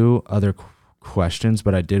few other questions,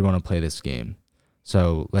 but I did want to play this game.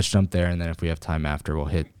 So let's jump there, and then if we have time after, we'll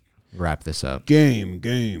wrap this up.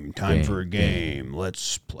 Time for a game.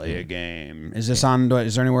 Let's play a game. Is this on?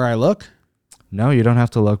 Is there anywhere I look? No, you don't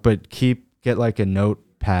have to look, but get like a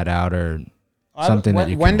notepad out or something that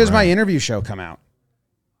you can When does my write. interview show come out?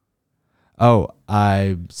 Oh,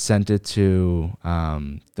 I sent it to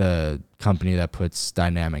the company that puts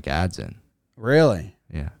dynamic ads in. Really?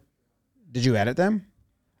 Yeah. Did you edit them?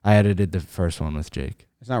 I edited the first one with Jake.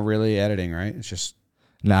 It's not really editing, right? It's just...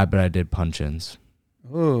 Nah, but I did punch-ins.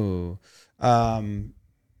 Ooh.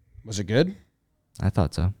 Was it good? I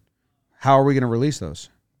thought so. How are we going to release those?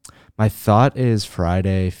 My thought is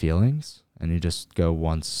Friday feelings, and you just go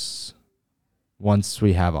once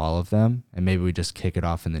we have all of them, and maybe we just kick it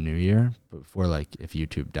off in the new year before, like, if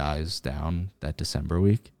YouTube dies down that December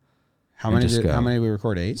week. How many we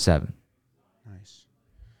record? 8? 7. Nice.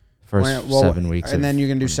 First 7 weeks. And then you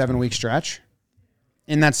can do 7-week stretch?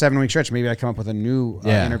 In that 7-week stretch, maybe I come up with a new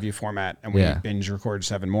interview format, and we binge record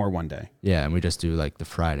 7 more one day. Yeah, and we just do, like, the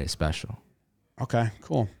Friday special. Okay,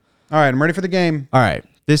 cool. All right, I'm ready for the game. All right,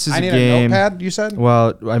 this is I need a game. a notepad, you said?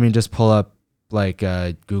 Well, I mean, just pull up like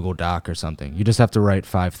a Google Doc or something. You just have to write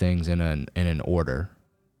 5 things in an order.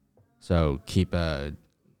 So keep a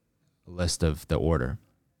list of the order.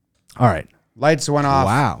 All right. Lights went off.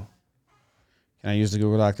 Wow. Can I use the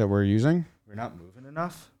Google Doc that we're using? We're not moving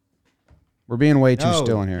enough? We're being way too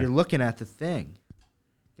still in here. You're looking at the thing.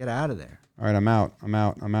 Get out of there. All right, I'm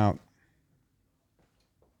out.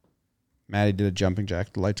 Maddie did a jumping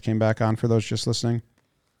jack. The lights came back on for those just listening.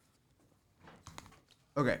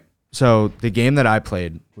 Okay. So the game that I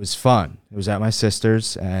played was fun. It was at my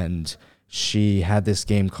sister's, and she had this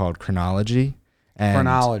game called Chronology.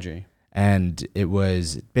 And it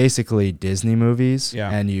was basically Disney movies,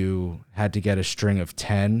 and you had to get a string of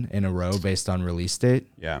 10 in a row based on release date.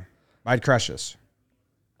 Yeah. I'd crush this.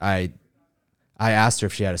 I asked her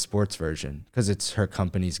if she had a sports version because it's her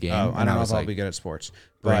company's game. Oh, I and don't know was if I'll like, be good at sports.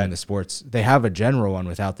 bring the sports. They have a general one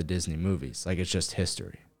without the Disney movies. Like, it's just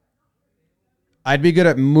history. I'd be good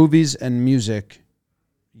at movies and music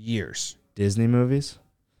years. Disney movies?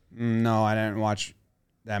 No, I didn't watch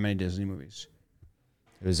that many Disney movies.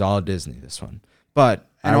 It was all Disney, this one. But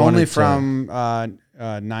and only from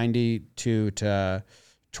 92 to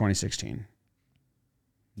 2016.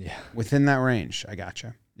 Yeah. Within that range, I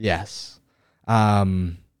gotcha. Yes.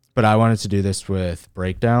 But I wanted to do this with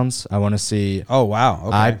breakdowns. I want to see. Oh, wow.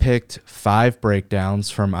 Okay. I picked 5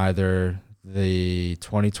 breakdowns from either the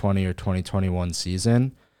 2020 or 2021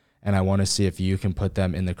 season, and I want to see if you can put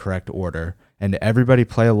them in the correct order. And everybody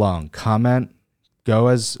play along. Comment.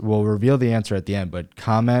 We'll reveal the answer at the end, but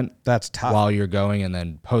comment. That's tough. While you're going, and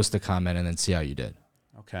then post a comment, and then see how you did.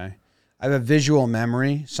 Okay. I have a visual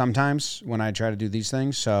memory sometimes when I try to do these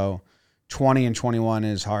things. So 20 and 21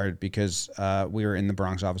 is hard because we were in the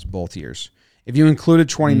Bronx office both years. If you included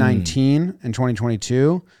 2019 and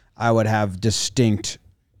 2022, I would have distinct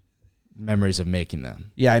memories of making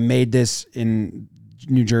them. Yeah, I made this in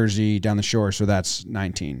New Jersey down the shore, so that's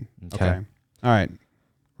 19. Okay. All right.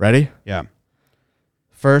 Ready? Yeah.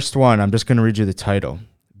 First one, I'm just going to read you the title.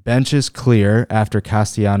 Bench is clear after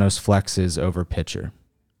Castellanos flexes over pitcher.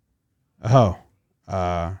 Oh.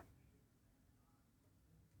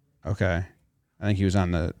 Okay. I think he was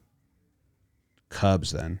on the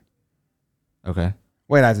Cubs then. Okay.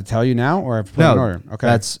 Wait, I have to tell you now or I have to put it in order? Okay.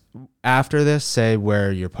 That's after this, say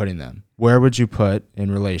where you're putting them. Where would you put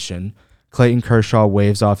in relation? Clayton Kershaw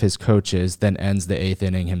waves off his coaches, then ends the 8th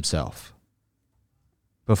inning himself.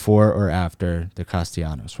 Before or after the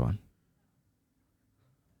Castellanos one?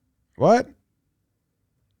 What?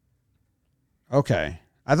 Okay.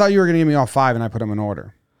 I thought you were going to give me all 5 and I put them in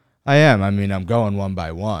order. I am. I mean, I'm going one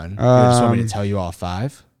by one. You just want me to tell you all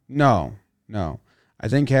 5? No. I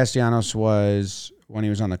think Castellanos was when he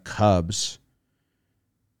was on the Cubs.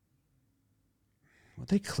 Would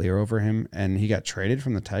they clear over him? And he got traded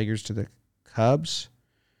from the Tigers to the Cubs.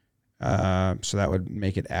 So that would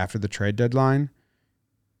make it after the trade deadline.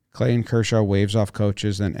 Clayton Kershaw waves off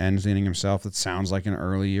coaches, then ends the inning himself. That sounds like an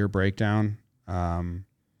early year breakdown. And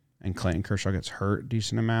Clayton Kershaw gets hurt a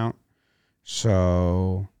decent amount.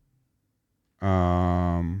 So,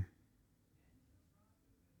 I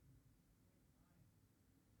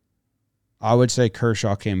would say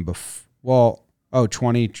Kershaw came before.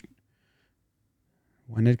 20.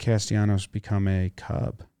 When did Castellanos become a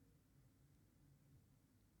Cub?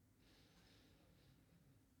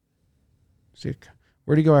 See,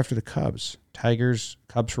 where'd he go after the Cubs? Tigers,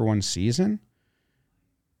 Cubs for one season?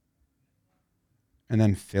 And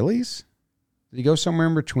then Phillies? Did he go somewhere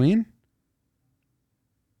in between?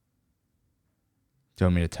 Do you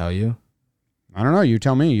want me to tell you? I don't know. You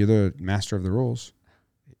tell me. You're the master of the rules.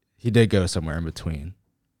 He did go somewhere in between.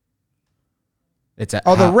 It's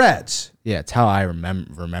the Reds. Yeah, it's how I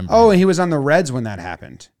remember. Oh, and he was on the Reds when that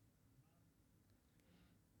happened.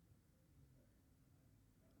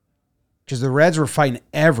 Because the Reds were fighting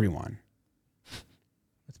everyone.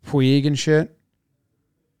 With Puig and shit.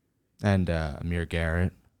 And Amir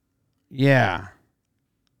Garrett. Yeah.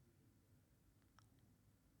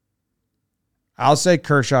 I'll say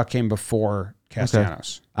Kershaw came before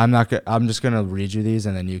Castellanos. Okay. I'm just gonna read you these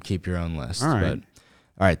and then you keep your own list. All right.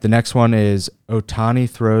 All right. The next one is Ohtani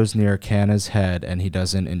throws near Canna's head and he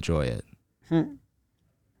doesn't enjoy it.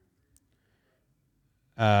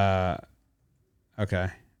 Okay.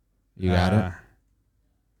 You got it?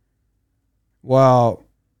 Well,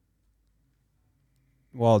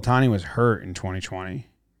 Ohtani was hurt in 2020,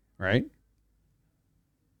 right?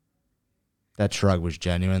 That shrug was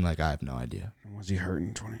genuine. Like, I have no idea. Was he hurt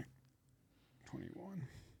in 2021?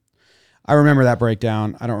 I remember that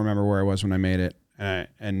breakdown. I don't remember where I was when I made it,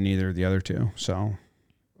 and neither of the other two. So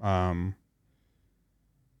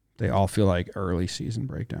they all feel like early season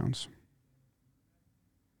breakdowns.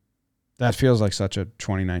 That feels like such a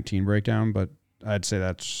 2019 breakdown, but I'd say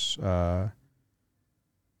that's Ohtani.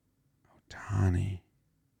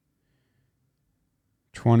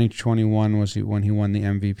 2021 was when he won the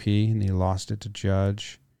MVP and he lost it to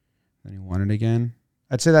Judge. Then he won it again.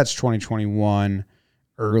 I'd say that's 2021,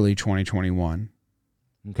 early 2021.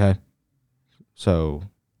 Okay. So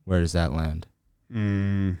where does that land?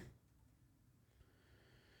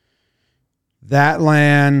 That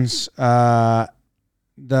lands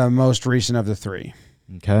the most recent of the three.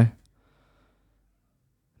 Okay.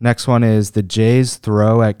 Next one is the Jays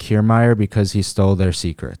throw at Kiermaier because he stole their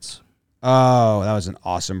secrets. Oh, that was an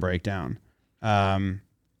awesome breakdown. That's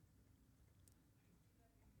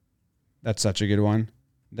such a good one.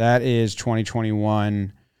 That is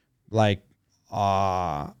 2021, like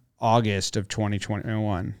August of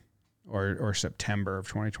 2021 or September of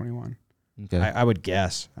 2021. Okay. I would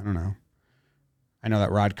guess. I don't know. I know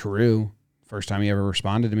that Rod Carew, first time he ever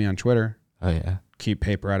responded to me on Twitter. Oh, yeah. Keep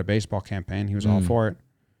paper out of baseball campaign. He was all for it.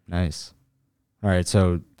 Nice. All right,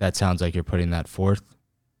 so that sounds like you're putting that fourth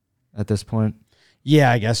at this point?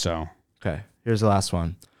 Yeah, I guess so. Okay, here's the last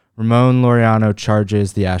one. Ramon Laureano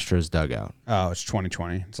charges the Astros dugout. Oh, it's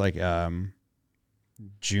 2020. It's like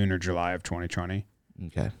June or July of 2020.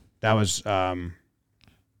 Okay. That was because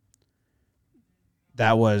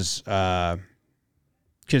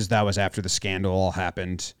that was after the scandal all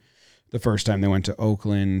happened. The first time they went to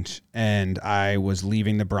Oakland, and I was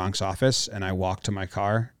leaving the Bronx office, and I walked to my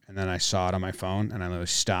car, and then I saw it on my phone, and I literally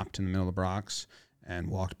stopped in the middle of the Bronx and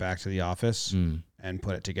walked back to the office and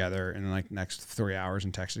put it together in like next 3 hours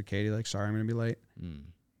and texted Katie like, sorry, I'm going to be late.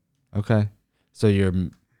 Okay. So your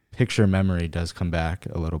picture memory does come back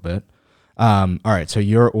a little bit. All right. So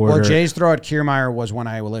your order. Well, Jay's throw at Kiermaier was when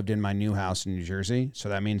I lived in my new house in New Jersey. So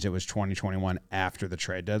that means it was 2021 after the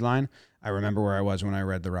trade deadline. I remember where I was when I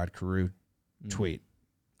read the Rod Carew tweet.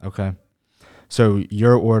 Okay. So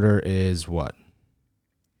your order is what?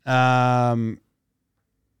 Ramon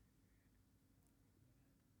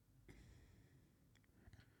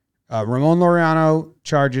Laureano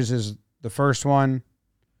charges is the first one.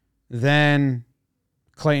 Then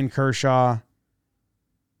Clayton Kershaw.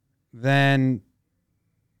 Then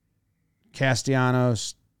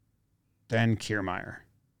Castellanos. Then Kiermaier.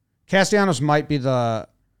 Castellanos might be the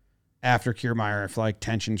after Kiermaier if like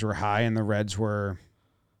tensions were high and the Reds were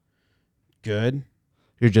good.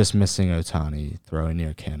 You're just missing Ohtani throwing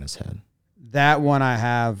near Canna's head. That one I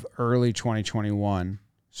have early 2021.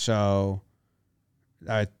 So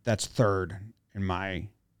that's third in my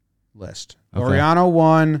list. Okay. Laureano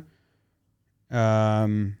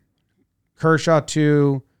 1. Kershaw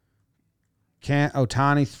 2.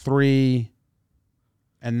 Ohtani 3.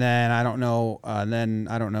 And then I don't know. And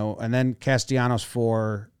then Castellanos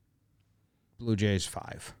 4. Blue Jays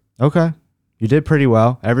 5. Okay. You did pretty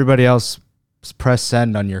well. Everybody else press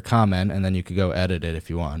send on your comment, and then you could go edit it if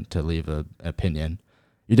you want to leave an opinion.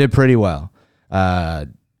 You did pretty well.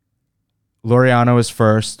 Laureano was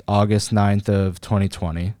first, August 9th of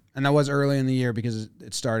 2020. And that was early in the year because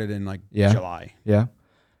it started in like Yeah. July. Yeah.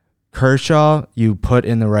 Kershaw, you put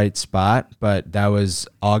in the right spot, but that was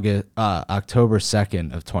October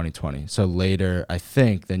 2nd of 2020. So later, I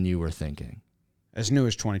think, than you were thinking. As new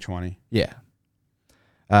as 2020. Yeah.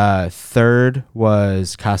 Third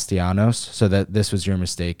was Castellanos. So this was your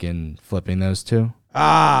mistake in flipping those two.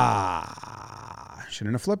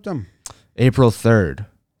 Shouldn't have flipped them. April 3rd.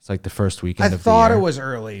 It's like the first weekend I of the thought year. it was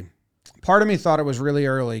early. Part of me thought it was really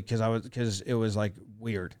early because it was like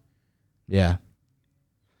weird. Yeah.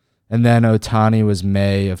 And then Ohtani was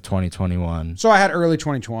May of 2021. So I had early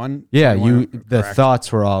 2021. Yeah, the Correct.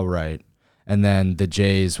 thoughts were all right. And then the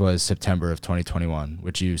Jays was September of 2021,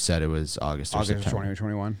 which you said it was August or August September.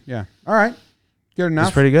 2021. Yeah. All right. Good enough.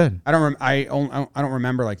 It's pretty good. I don't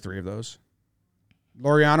remember like three of those.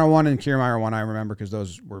 Laureano one and Kiermaier one I remember because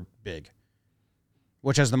those were big.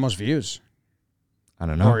 Which has the most views? I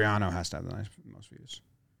don't know. Laureano has to have the most views.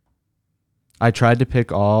 I tried to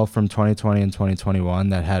pick all from 2020 and 2021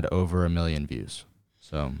 that had over 1 million views.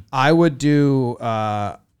 So I would do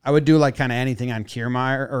like kind of anything on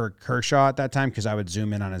Kiermaier or Kershaw at that time because I would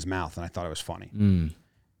zoom in on his mouth and I thought it was funny.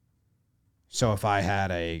 So if I had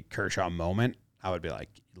a Kershaw moment, I would be like,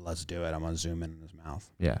 let's do it. I'm going to zoom in on his mouth.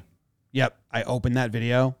 yeah, Yep. I opened that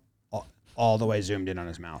video all the way zoomed in on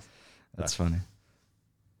his mouth. that's funny.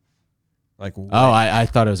 Like, I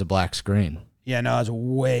thought it was a black screen. yeah, no, it was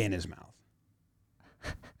way in his mouth.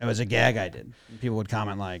 It was a gag I did. And people would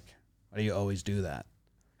comment like, why do you always do that?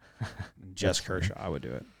 Just Kershaw, I would do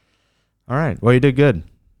it. All right. Well, you did good.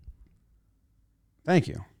 Thank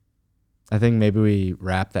you. I think maybe we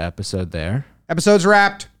wrap the episode there. Episode's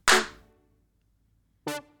wrapped.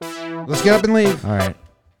 Let's get up and leave. All right.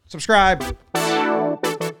 Subscribe.